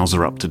and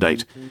browser up to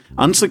date.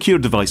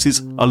 Unsecured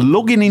devices are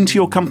logging into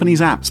your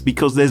company's apps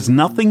because there's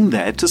nothing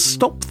there to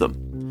stop them.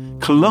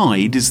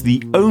 Kolide is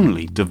the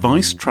only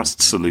device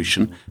trust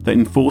solution that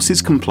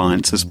enforces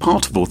compliance as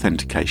part of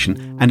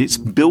authentication, and it's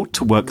built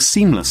to work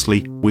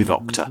seamlessly with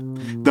Okta.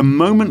 The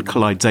moment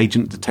Kolide's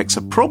agent detects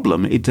a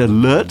problem, it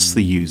alerts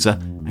the user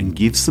and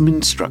gives them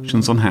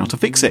instructions on how to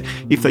fix it.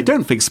 If they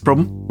don't fix the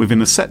problem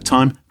within a set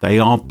time, they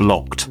are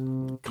blocked.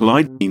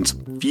 Kolide means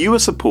fewer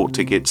support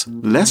tickets,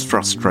 less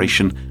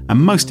frustration, and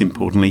most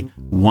importantly,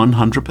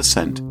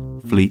 100%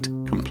 fleet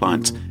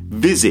compliance.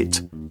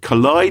 Visit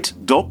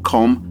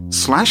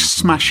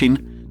kolide.com/smashing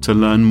to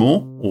learn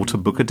more or to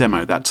book a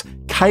demo. That's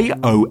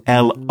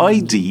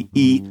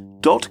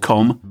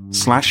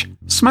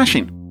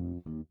KOLIDE.com/smashing.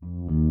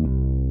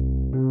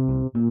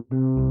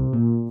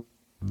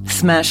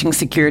 Smashing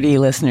Security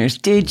listeners,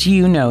 did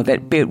you know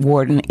that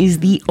Bitwarden is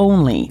the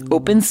only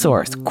open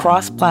source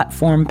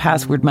cross-platform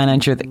password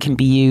manager that can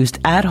be used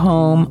at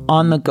home,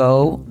 on the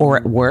go, or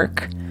at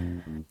work?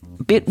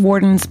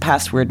 Bitwarden's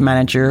password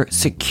manager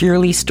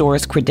securely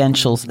stores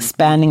credentials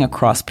spanning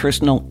across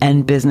personal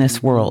and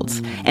business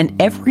worlds, and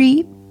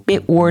every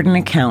Bitwarden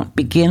account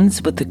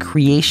begins with the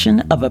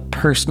creation of a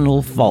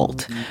personal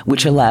vault,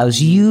 which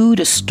allows you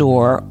to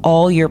store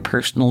all your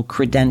personal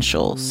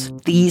credentials.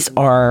 These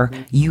are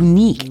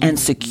unique and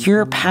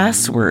secure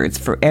passwords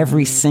for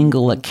every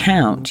single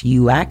account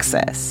you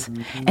access.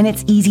 And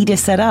it's easy to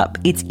set up.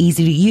 It's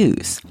easy to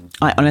use.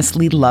 I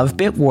honestly love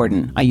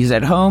Bitwarden. I use it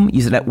at home,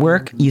 use it at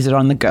work, use it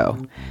on the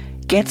go.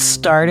 Get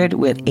started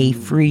with a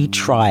free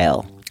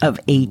trial of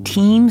a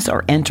Teams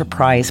or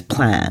Enterprise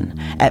plan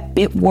at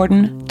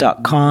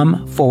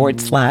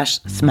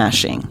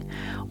bitwarden.com/smashing.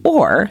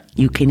 Or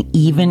you can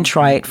even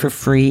try it for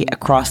free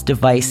across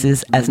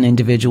devices as an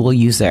individual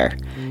user.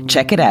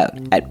 Check it out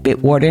at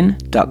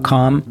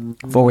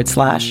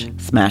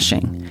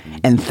bitwarden.com/smashing.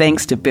 And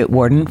thanks to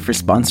Bitwarden for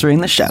sponsoring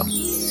the show.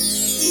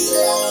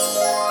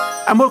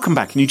 And welcome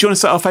back. And you join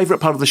us at our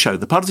favourite part of the show,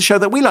 the part of the show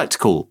that we like to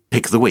call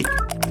Pick of the Week.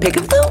 Pick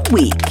of the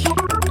Week.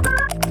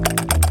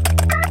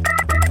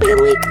 Pick of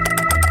the Week.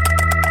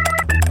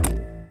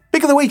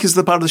 Pick of the Week is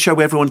the part of the show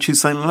where everyone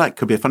chooses something they like.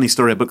 Could be a funny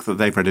story, a book that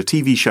they've read, a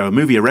TV show, a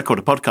movie, a record,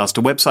 a podcast,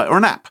 a website, or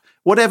an app.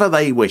 Whatever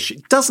they wish.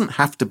 It doesn't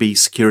have to be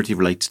security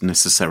related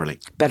necessarily.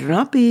 Better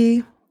not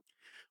be.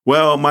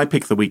 Well, my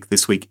Pick of the Week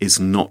this week is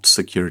not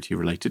security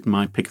related.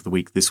 My Pick of the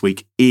Week this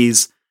week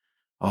is,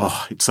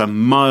 it's a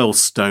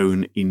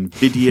milestone in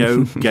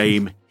video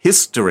game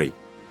history.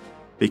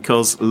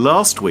 Because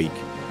last week,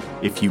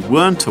 if you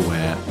weren't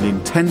aware,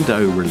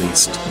 Nintendo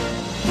released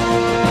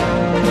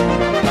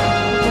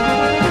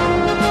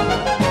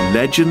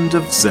Legend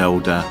of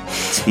Zelda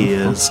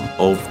Tears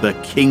of the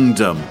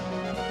Kingdom.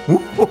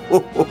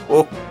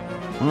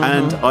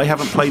 And I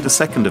haven't played a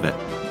second of it.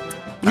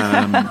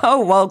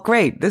 Oh, well,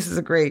 great. This is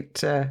a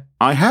great...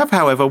 I have,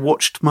 however,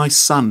 watched my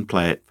son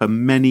play it for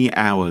many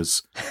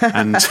hours.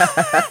 And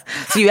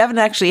So you haven't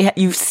actually...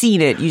 You've seen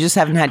it. You just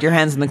haven't had your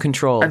hands on the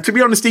control. And to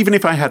be honest, even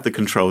if I had the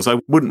controls, I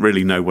wouldn't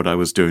really know what I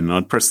was doing.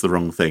 I'd press the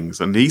wrong things.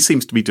 And he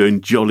seems to be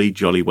doing jolly,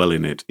 jolly well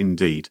in it,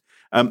 indeed.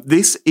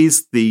 This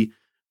is the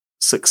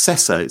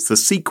successor. It's the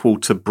sequel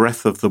to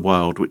Breath of the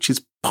Wild, which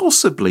is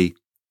possibly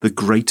the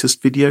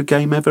greatest video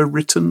game ever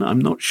written. I'm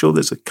not sure.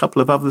 There's a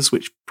couple of others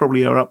which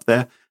probably are up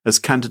there as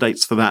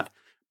candidates for that.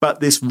 But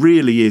this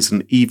really is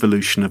an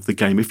evolution of the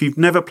game. If you've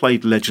never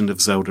played Legend of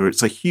Zelda,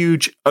 it's a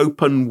huge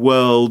open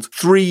world,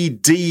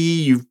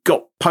 3D, you've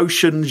got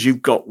potions,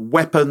 you've got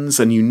weapons,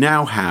 and you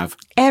now have...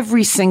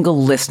 Every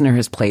single listener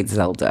has played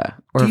Zelda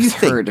or has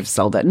heard of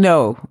Zelda.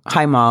 No.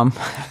 Hi, Mom.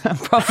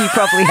 probably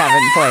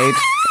haven't played.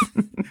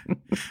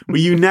 Well,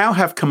 you now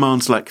have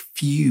commands like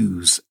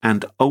Fuse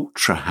and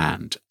Ultra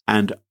Hand,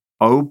 and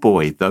oh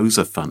boy, those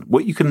are fun.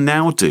 What you can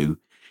now do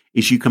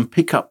is you can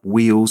pick up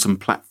wheels and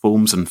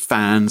platforms and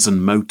fans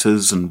and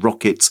motors and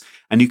rockets,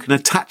 and you can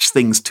attach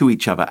things to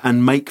each other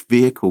and make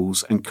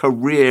vehicles and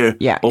career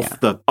off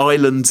the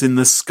islands in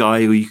the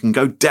sky, or you can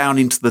go down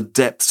into the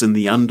depths in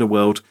the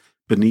underworld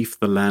beneath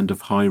the land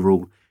of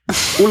Hyrule.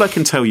 All I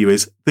can tell you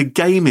is the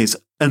game is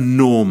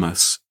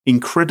enormous,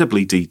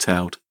 incredibly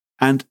detailed,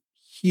 and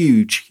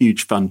huge,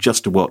 huge fun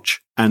just to watch.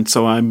 And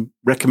so I'm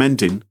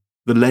recommending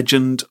The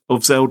Legend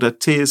of Zelda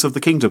Tears of the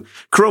Kingdom.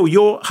 Carol,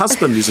 your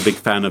husband is a big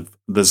fan of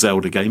the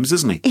Zelda games,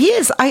 isn't he? He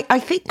is.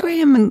 I think,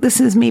 Graham, this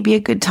is maybe a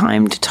good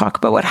time to talk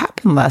about what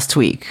happened last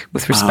week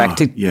with respect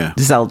to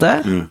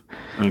Zelda. Yeah.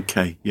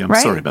 Okay. Yeah, I'm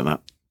sorry about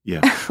that.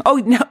 Yeah. Oh,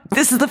 no,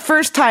 this is the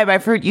first time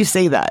I've heard you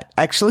say that,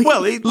 actually.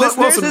 Well, that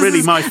wasn't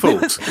really my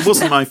fault. It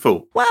wasn't my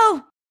fault.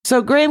 Well...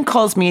 So Graham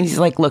calls me and he's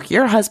like, look,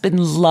 your husband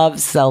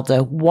loves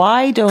Zelda.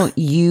 Why don't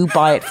you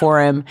buy it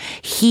for him?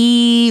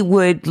 He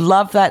would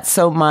love that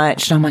so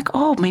much. And I'm like,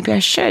 oh, maybe I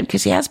should,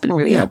 because he has been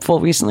really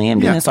helpful recently. I'm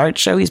doing this art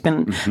show. He's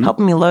been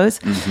helping me loads.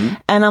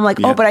 And I'm like,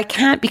 oh, but I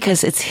can't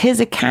because it's his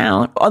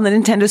account on the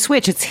Nintendo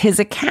Switch. It's his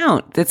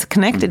account that's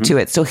connected to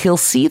it. So he'll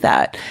see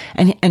that.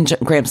 And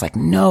Graham's like,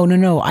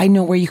 no, I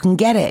know where you can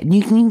get it. And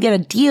you can get a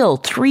deal,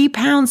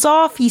 £3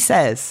 off, he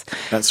says.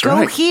 That's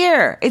right. Go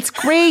here. It's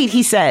great,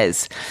 he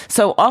says.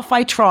 So off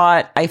I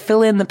trot, I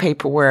fill in the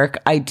paperwork,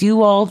 I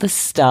do all the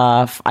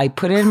stuff, I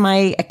put in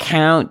my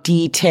account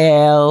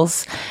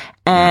details,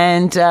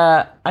 and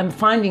I'm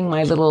finding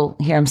my little,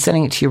 here, I'm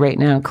sending it to you right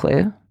now,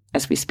 Clue,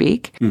 as we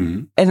speak.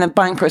 And the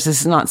buying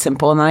process is not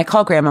simple. And then I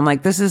call Graham, I'm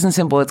like, this isn't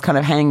simple, it's kind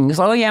of hanging. He goes,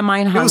 oh yeah,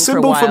 mine hung for a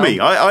while. It was simple for me,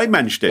 I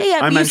managed it. Yeah,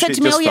 I but you said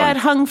to me, it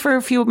hung for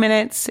a few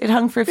minutes. It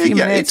hung for a few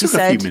minutes, it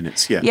took a few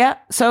minutes, Yeah,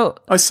 so...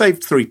 I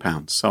saved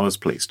 £3, so I was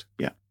pleased,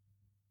 yeah.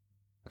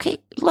 Okay,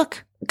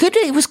 look, good.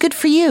 It was good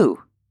for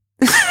you.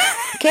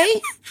 Okay?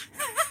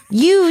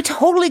 You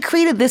totally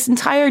created this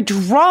entire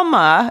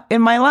drama in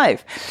my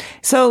life.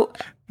 So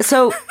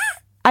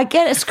I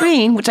get a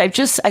screen, which I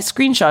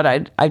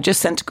screenshot, I've just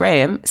sent to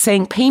Graham,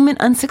 saying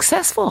payment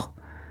unsuccessful.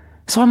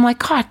 So I'm like,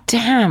 God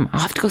damn,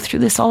 I'll have to go through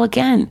this all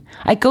again.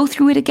 I go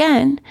through it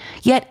again.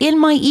 Yet in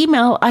my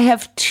email, I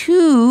have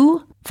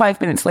 5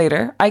 minutes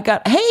later, I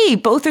got, hey,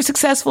 both are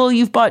successful.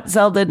 You've bought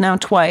Zelda now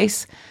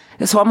twice.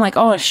 So I'm like,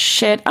 oh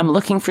shit, I'm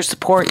looking for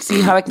support, see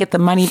how I can get the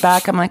money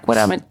back. I'm like, what,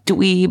 I'm a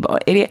dweeb,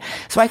 idiot.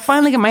 So I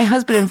finally get my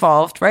husband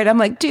involved, right? I'm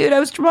like, dude, I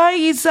was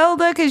trying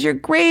Zelda because you're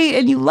great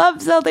and you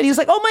love Zelda. And he's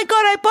like, oh my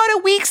God, I bought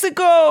it weeks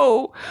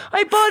ago. I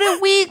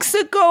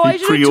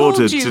should have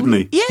told you. Didn't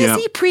he? Yes,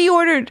 he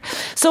pre-ordered.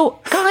 So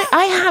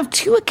I have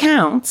 2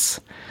 accounts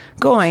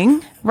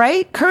going,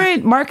 right?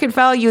 Current market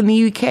value in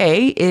the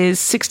UK is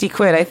 60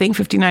 quid, I think,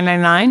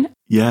 59.99.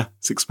 Yeah,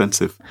 it's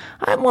expensive.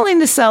 I'm willing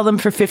to sell them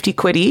for 50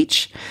 quid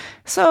each.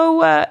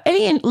 So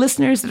any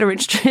listeners that are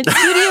interested,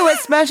 studio at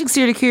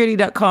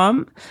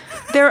smashingsecuredecurity.com.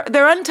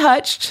 They're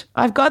untouched.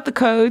 I've got the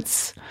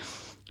codes.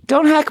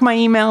 Don't hack my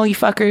email, you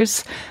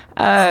fuckers.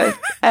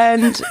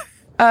 And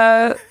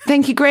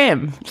thank you,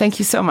 Graham. Thank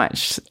you so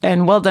much.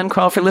 And well done,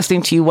 Carl, for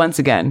listening to you once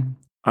again.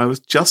 I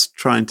was just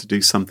trying to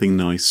do something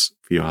nice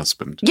for your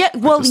husband. Yeah,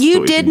 well,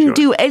 you didn't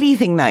do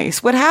anything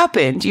nice. What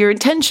happened? Your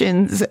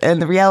intentions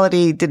and the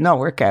reality did not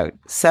work out.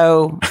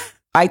 So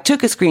I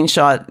took a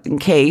screenshot in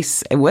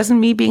case it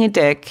wasn't me being a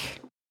dick.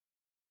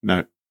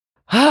 No.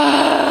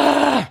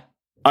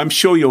 I'm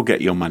sure you'll get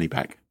your money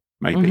back.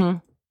 Maybe.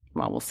 Mm-hmm.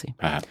 Well, we'll see.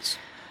 Perhaps.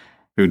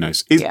 Who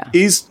knows?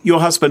 Is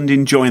your husband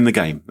enjoying the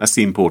game? That's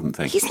the important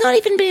thing. He's not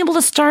even been able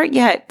to start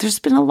yet. There's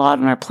been a lot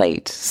on our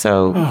plate.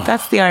 So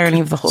that's the irony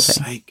of the whole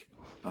thing.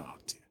 Oh,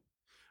 dear.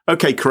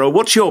 Okay, Carol,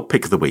 what's your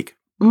pick of the week?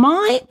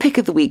 My pick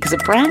of the week is a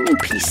brand new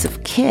piece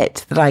of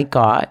kit that I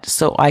got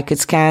so I could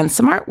scan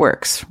some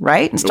artworks,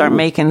 right? And start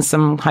making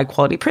some high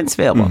quality prints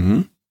available.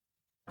 Mm-hmm.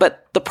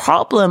 But the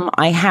problem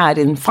I had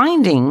in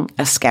finding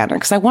a scanner,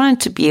 because I wanted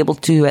to be able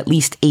to do at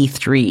least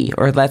A3,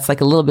 or that's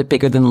like a little bit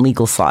bigger than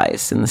legal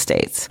size in the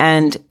States.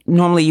 And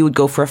normally you would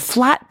go for a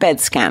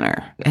flatbed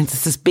scanner. And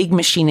it's this big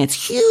machine.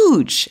 It's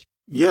huge.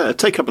 Yeah, it'd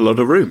take up a lot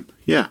of room.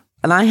 Yeah.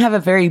 And I have a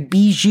very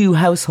bijou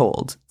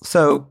household.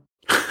 So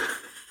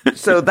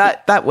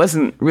that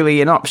wasn't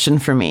really an option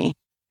for me.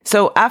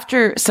 So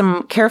after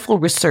some careful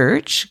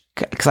research,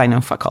 because I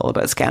know fuck all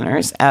about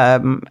scanners,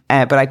 but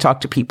I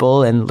talked to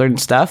people and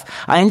learned stuff,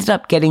 I ended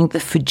up getting the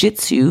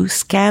Fujitsu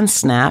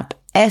ScanSnap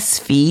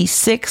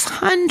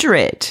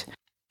SV600.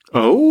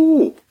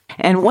 Oh.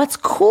 And what's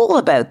cool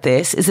about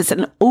this is it's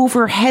an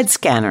overhead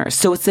scanner.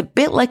 So it's a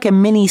bit like a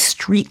mini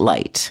street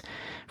light,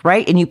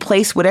 right? And you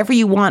place whatever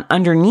you want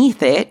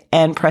underneath it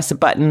and press a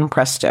button,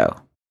 presto.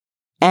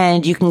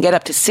 And you can get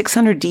up to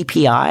 600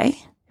 DPI.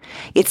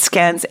 It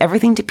scans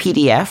everything to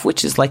PDF,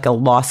 which is like a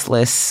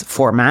lossless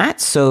format.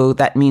 So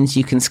that means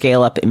you can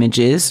scale up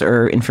images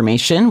or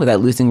information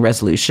without losing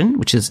resolution,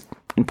 which is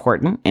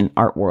important in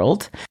art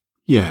world.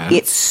 Yeah.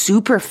 It's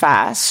super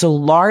fast. So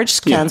large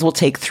scans will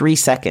take 3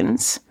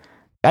 seconds.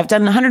 I've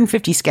done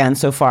 150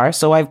 scans so far,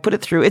 so I've put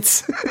it through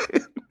its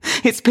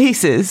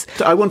paces.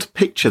 I want to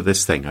picture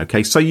this thing,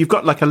 okay? So you've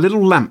got like a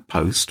little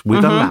lamppost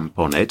with a lamp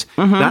on it.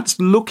 That's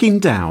looking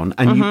down,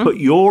 and you put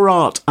your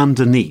art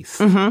underneath.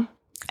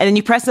 And then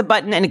you press a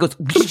button and it goes,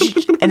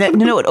 and then,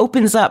 it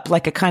opens up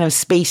like a kind of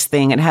space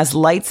thing. It has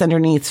lights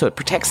underneath, so it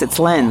protects its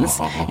lens.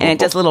 And it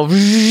does a little,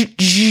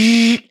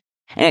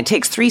 and it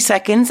takes 3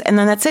 seconds, and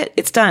then that's it.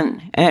 It's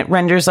done. And it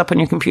renders up on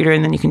your computer,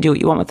 and then you can do what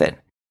you want with it.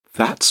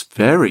 That's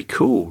very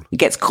cool. It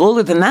gets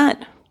cooler than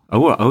that.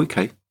 Oh,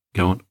 okay.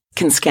 Go on.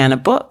 Can scan a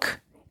book,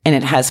 and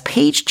it has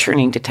page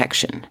turning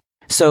detection.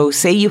 So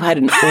say you had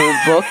an old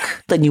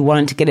book, then you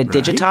wanted to get it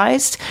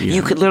digitized. Yeah.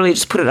 You could literally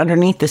just put it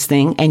underneath this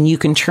thing, and you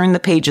can turn the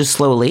pages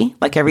slowly,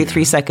 like every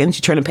 3 seconds,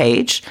 you turn a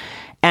page,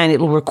 and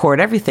it'll record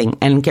everything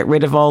and get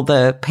rid of all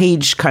the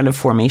page kind of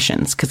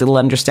formations because it'll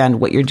understand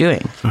what you're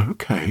doing.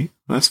 Okay.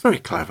 That's very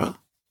clever.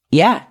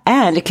 Yeah.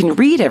 And it can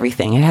read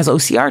everything. It has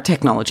OCR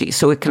technology.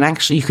 So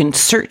you can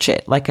search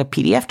it like a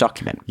PDF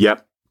document.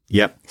 Yep.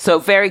 So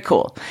very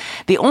cool.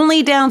 The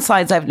only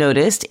downsides I've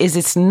noticed is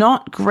it's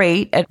not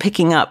great at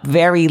picking up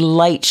very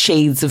light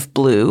shades of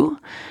blue,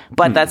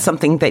 but that's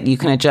something that you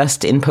can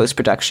adjust in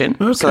post-production.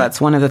 Okay. So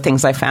that's one of the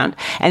things I found.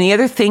 And the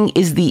other thing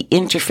is the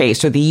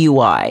interface or the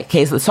UI.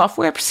 Okay, so the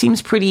software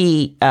seems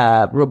pretty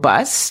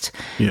robust,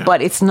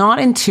 but it's not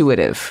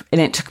intuitive. And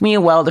it took me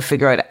a while to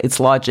figure out its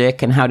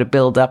logic and how to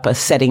build up a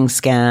setting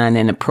scan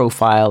and a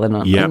profile. And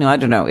I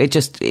don't know. It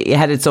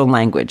had its own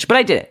language. But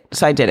I did it.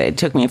 So I did it. It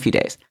took me a few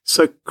days.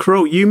 So,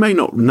 Crow, you may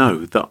not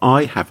know that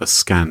I have a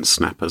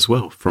ScanSnap as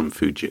well from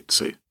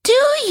Fujitsu. Do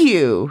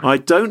you? I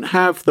don't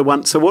have the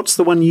one. So what's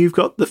the one you've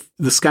got? The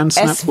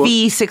ScanSnap?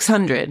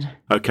 SV600.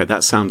 Okay,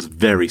 that sounds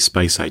very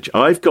space age.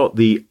 I've got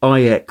the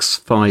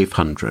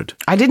IX500.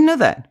 I didn't know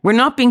that. We're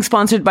not being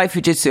sponsored by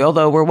Fujitsu,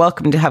 although we're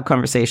welcome to have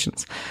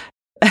conversations.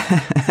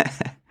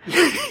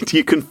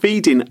 You can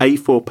feed in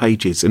A4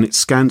 pages and it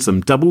scans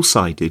them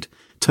double-sided,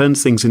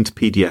 turns things into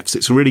PDFs.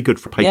 It's really good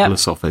for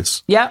paperless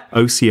office. Yeah.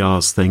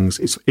 OCRs, things.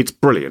 It's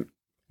brilliant.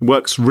 It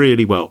works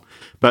really well.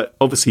 But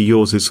obviously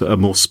yours is a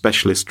more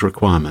specialist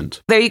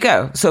requirement. There you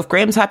go. So if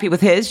Graham's happy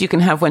with his, you can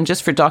have one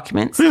just for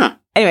documents. Yeah.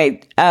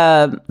 Anyway,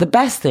 the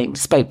best thing,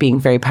 despite being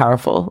very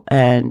powerful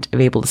and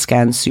able to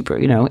scan super,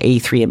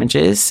 A3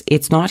 images,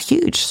 it's not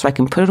huge. So I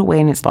can put it away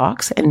in its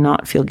box and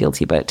not feel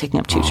guilty about it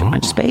taking up too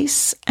much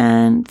space.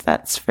 And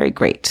that's very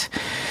great.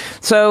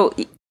 So...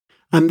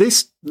 And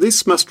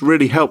this must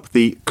really help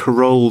the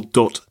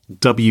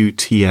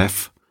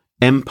Carol.WTF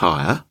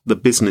empire, the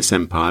business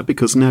empire,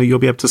 because now you'll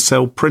be able to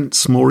sell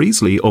prints more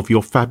easily of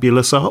your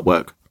fabulous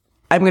artwork.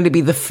 I'm going to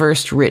be the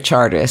first rich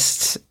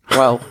artist.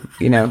 Well,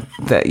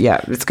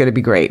 it's going to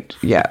be great.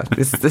 Yeah,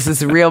 this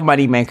is a real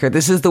moneymaker.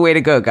 This is the way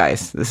to go,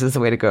 guys. This is the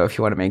way to go if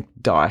you want to make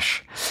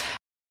dosh.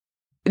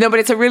 No, but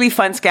it's a really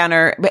fun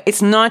scanner, but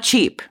it's not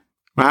cheap.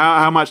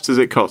 How much does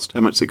it cost?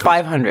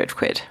 500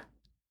 quid.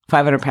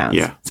 £500.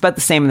 Yeah. It's about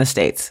the same in the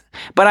States.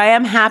 But I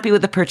am happy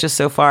with the purchase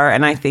so far,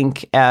 and I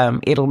think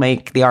it'll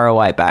make the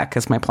ROI back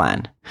as my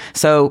plan.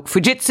 So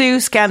Fujitsu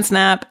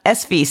ScanSnap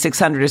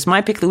SV600 is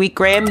my pick of the week.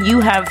 Graham,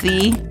 you have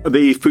the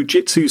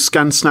Fujitsu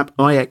ScanSnap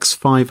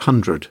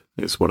IX500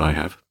 is what I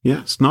have.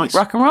 Yeah, it's nice.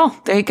 rock and roll.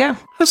 There you go.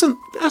 Hasn't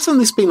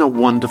this been a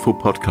wonderful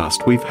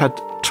podcast? We've had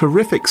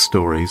terrific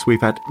stories.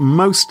 We've had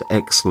most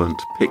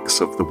excellent picks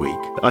of the week.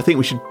 I think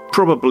we should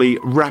probably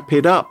wrap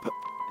it up.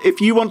 If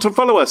you want to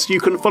follow us, you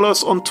can follow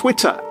us on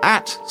Twitter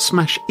at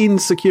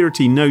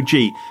SmashInSecurity, no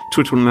G.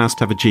 Twitter will allow us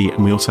to have a G,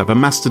 and we also have a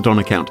Mastodon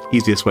account.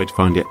 Easiest way to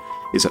find it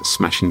is at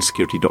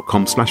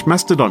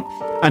smashinsecurity.com/Mastodon.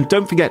 And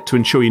don't forget to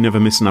ensure you never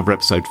miss another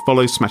episode.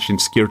 Follow Smash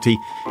Insecurity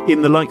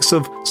in the likes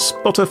of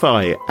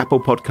Spotify, Apple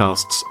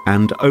Podcasts,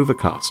 and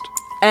Overcast.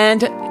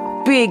 And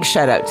big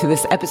shout out to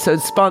this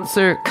episode's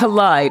sponsor,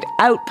 Collide,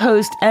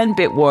 Outpost, and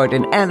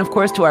Bitwarden, and of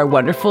course to our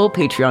wonderful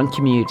Patreon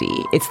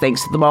community. It's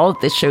thanks to them all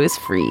that this show is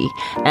free.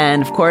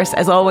 And of course,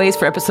 as always,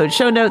 for episode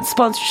show notes,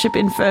 sponsorship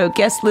info,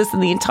 guest list,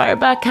 and the entire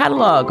back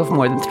catalog of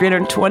more than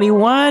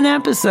 321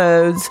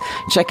 episodes,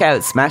 check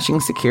out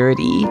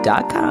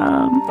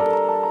smashingsecurity.com.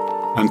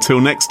 Until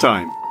next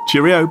time,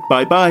 cheerio,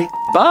 bye-bye.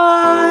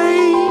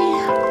 Bye!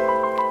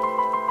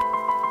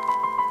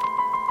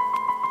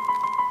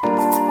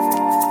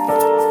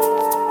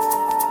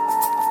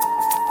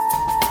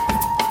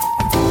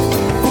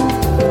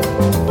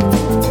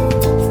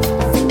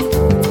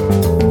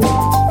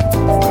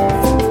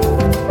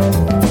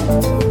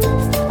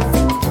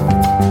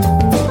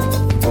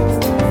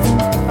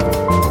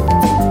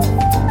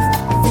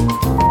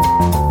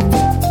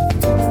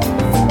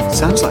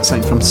 Sounds like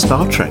something from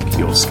Star Trek,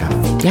 your scan.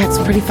 Yeah, it's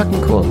pretty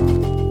fucking cool.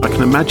 I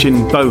can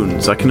imagine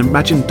Bones. I can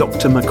imagine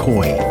Dr.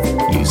 McCoy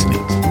using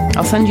it.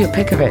 I'll send you a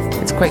pic of it.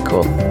 It's quite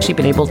cool. She's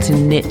been able to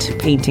knit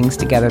paintings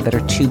together that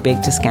are too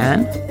big to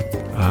scan.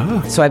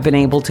 Ah. So I've been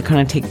able to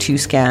kind of take two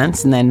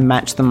scans and then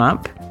match them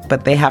up.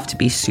 But they have to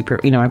be super,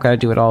 I've got to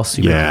do it all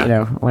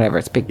super, whatever.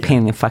 It's a big pain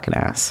in the fucking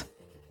ass.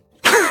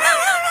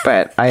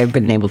 But I have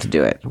been able to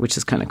do it, which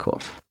is kind of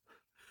cool.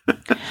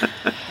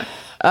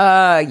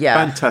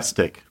 Yeah.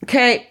 Fantastic.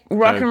 Okay,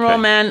 rock and roll,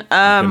 man.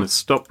 I'm going to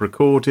stop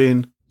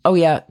recording. Oh,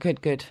 yeah.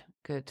 Good.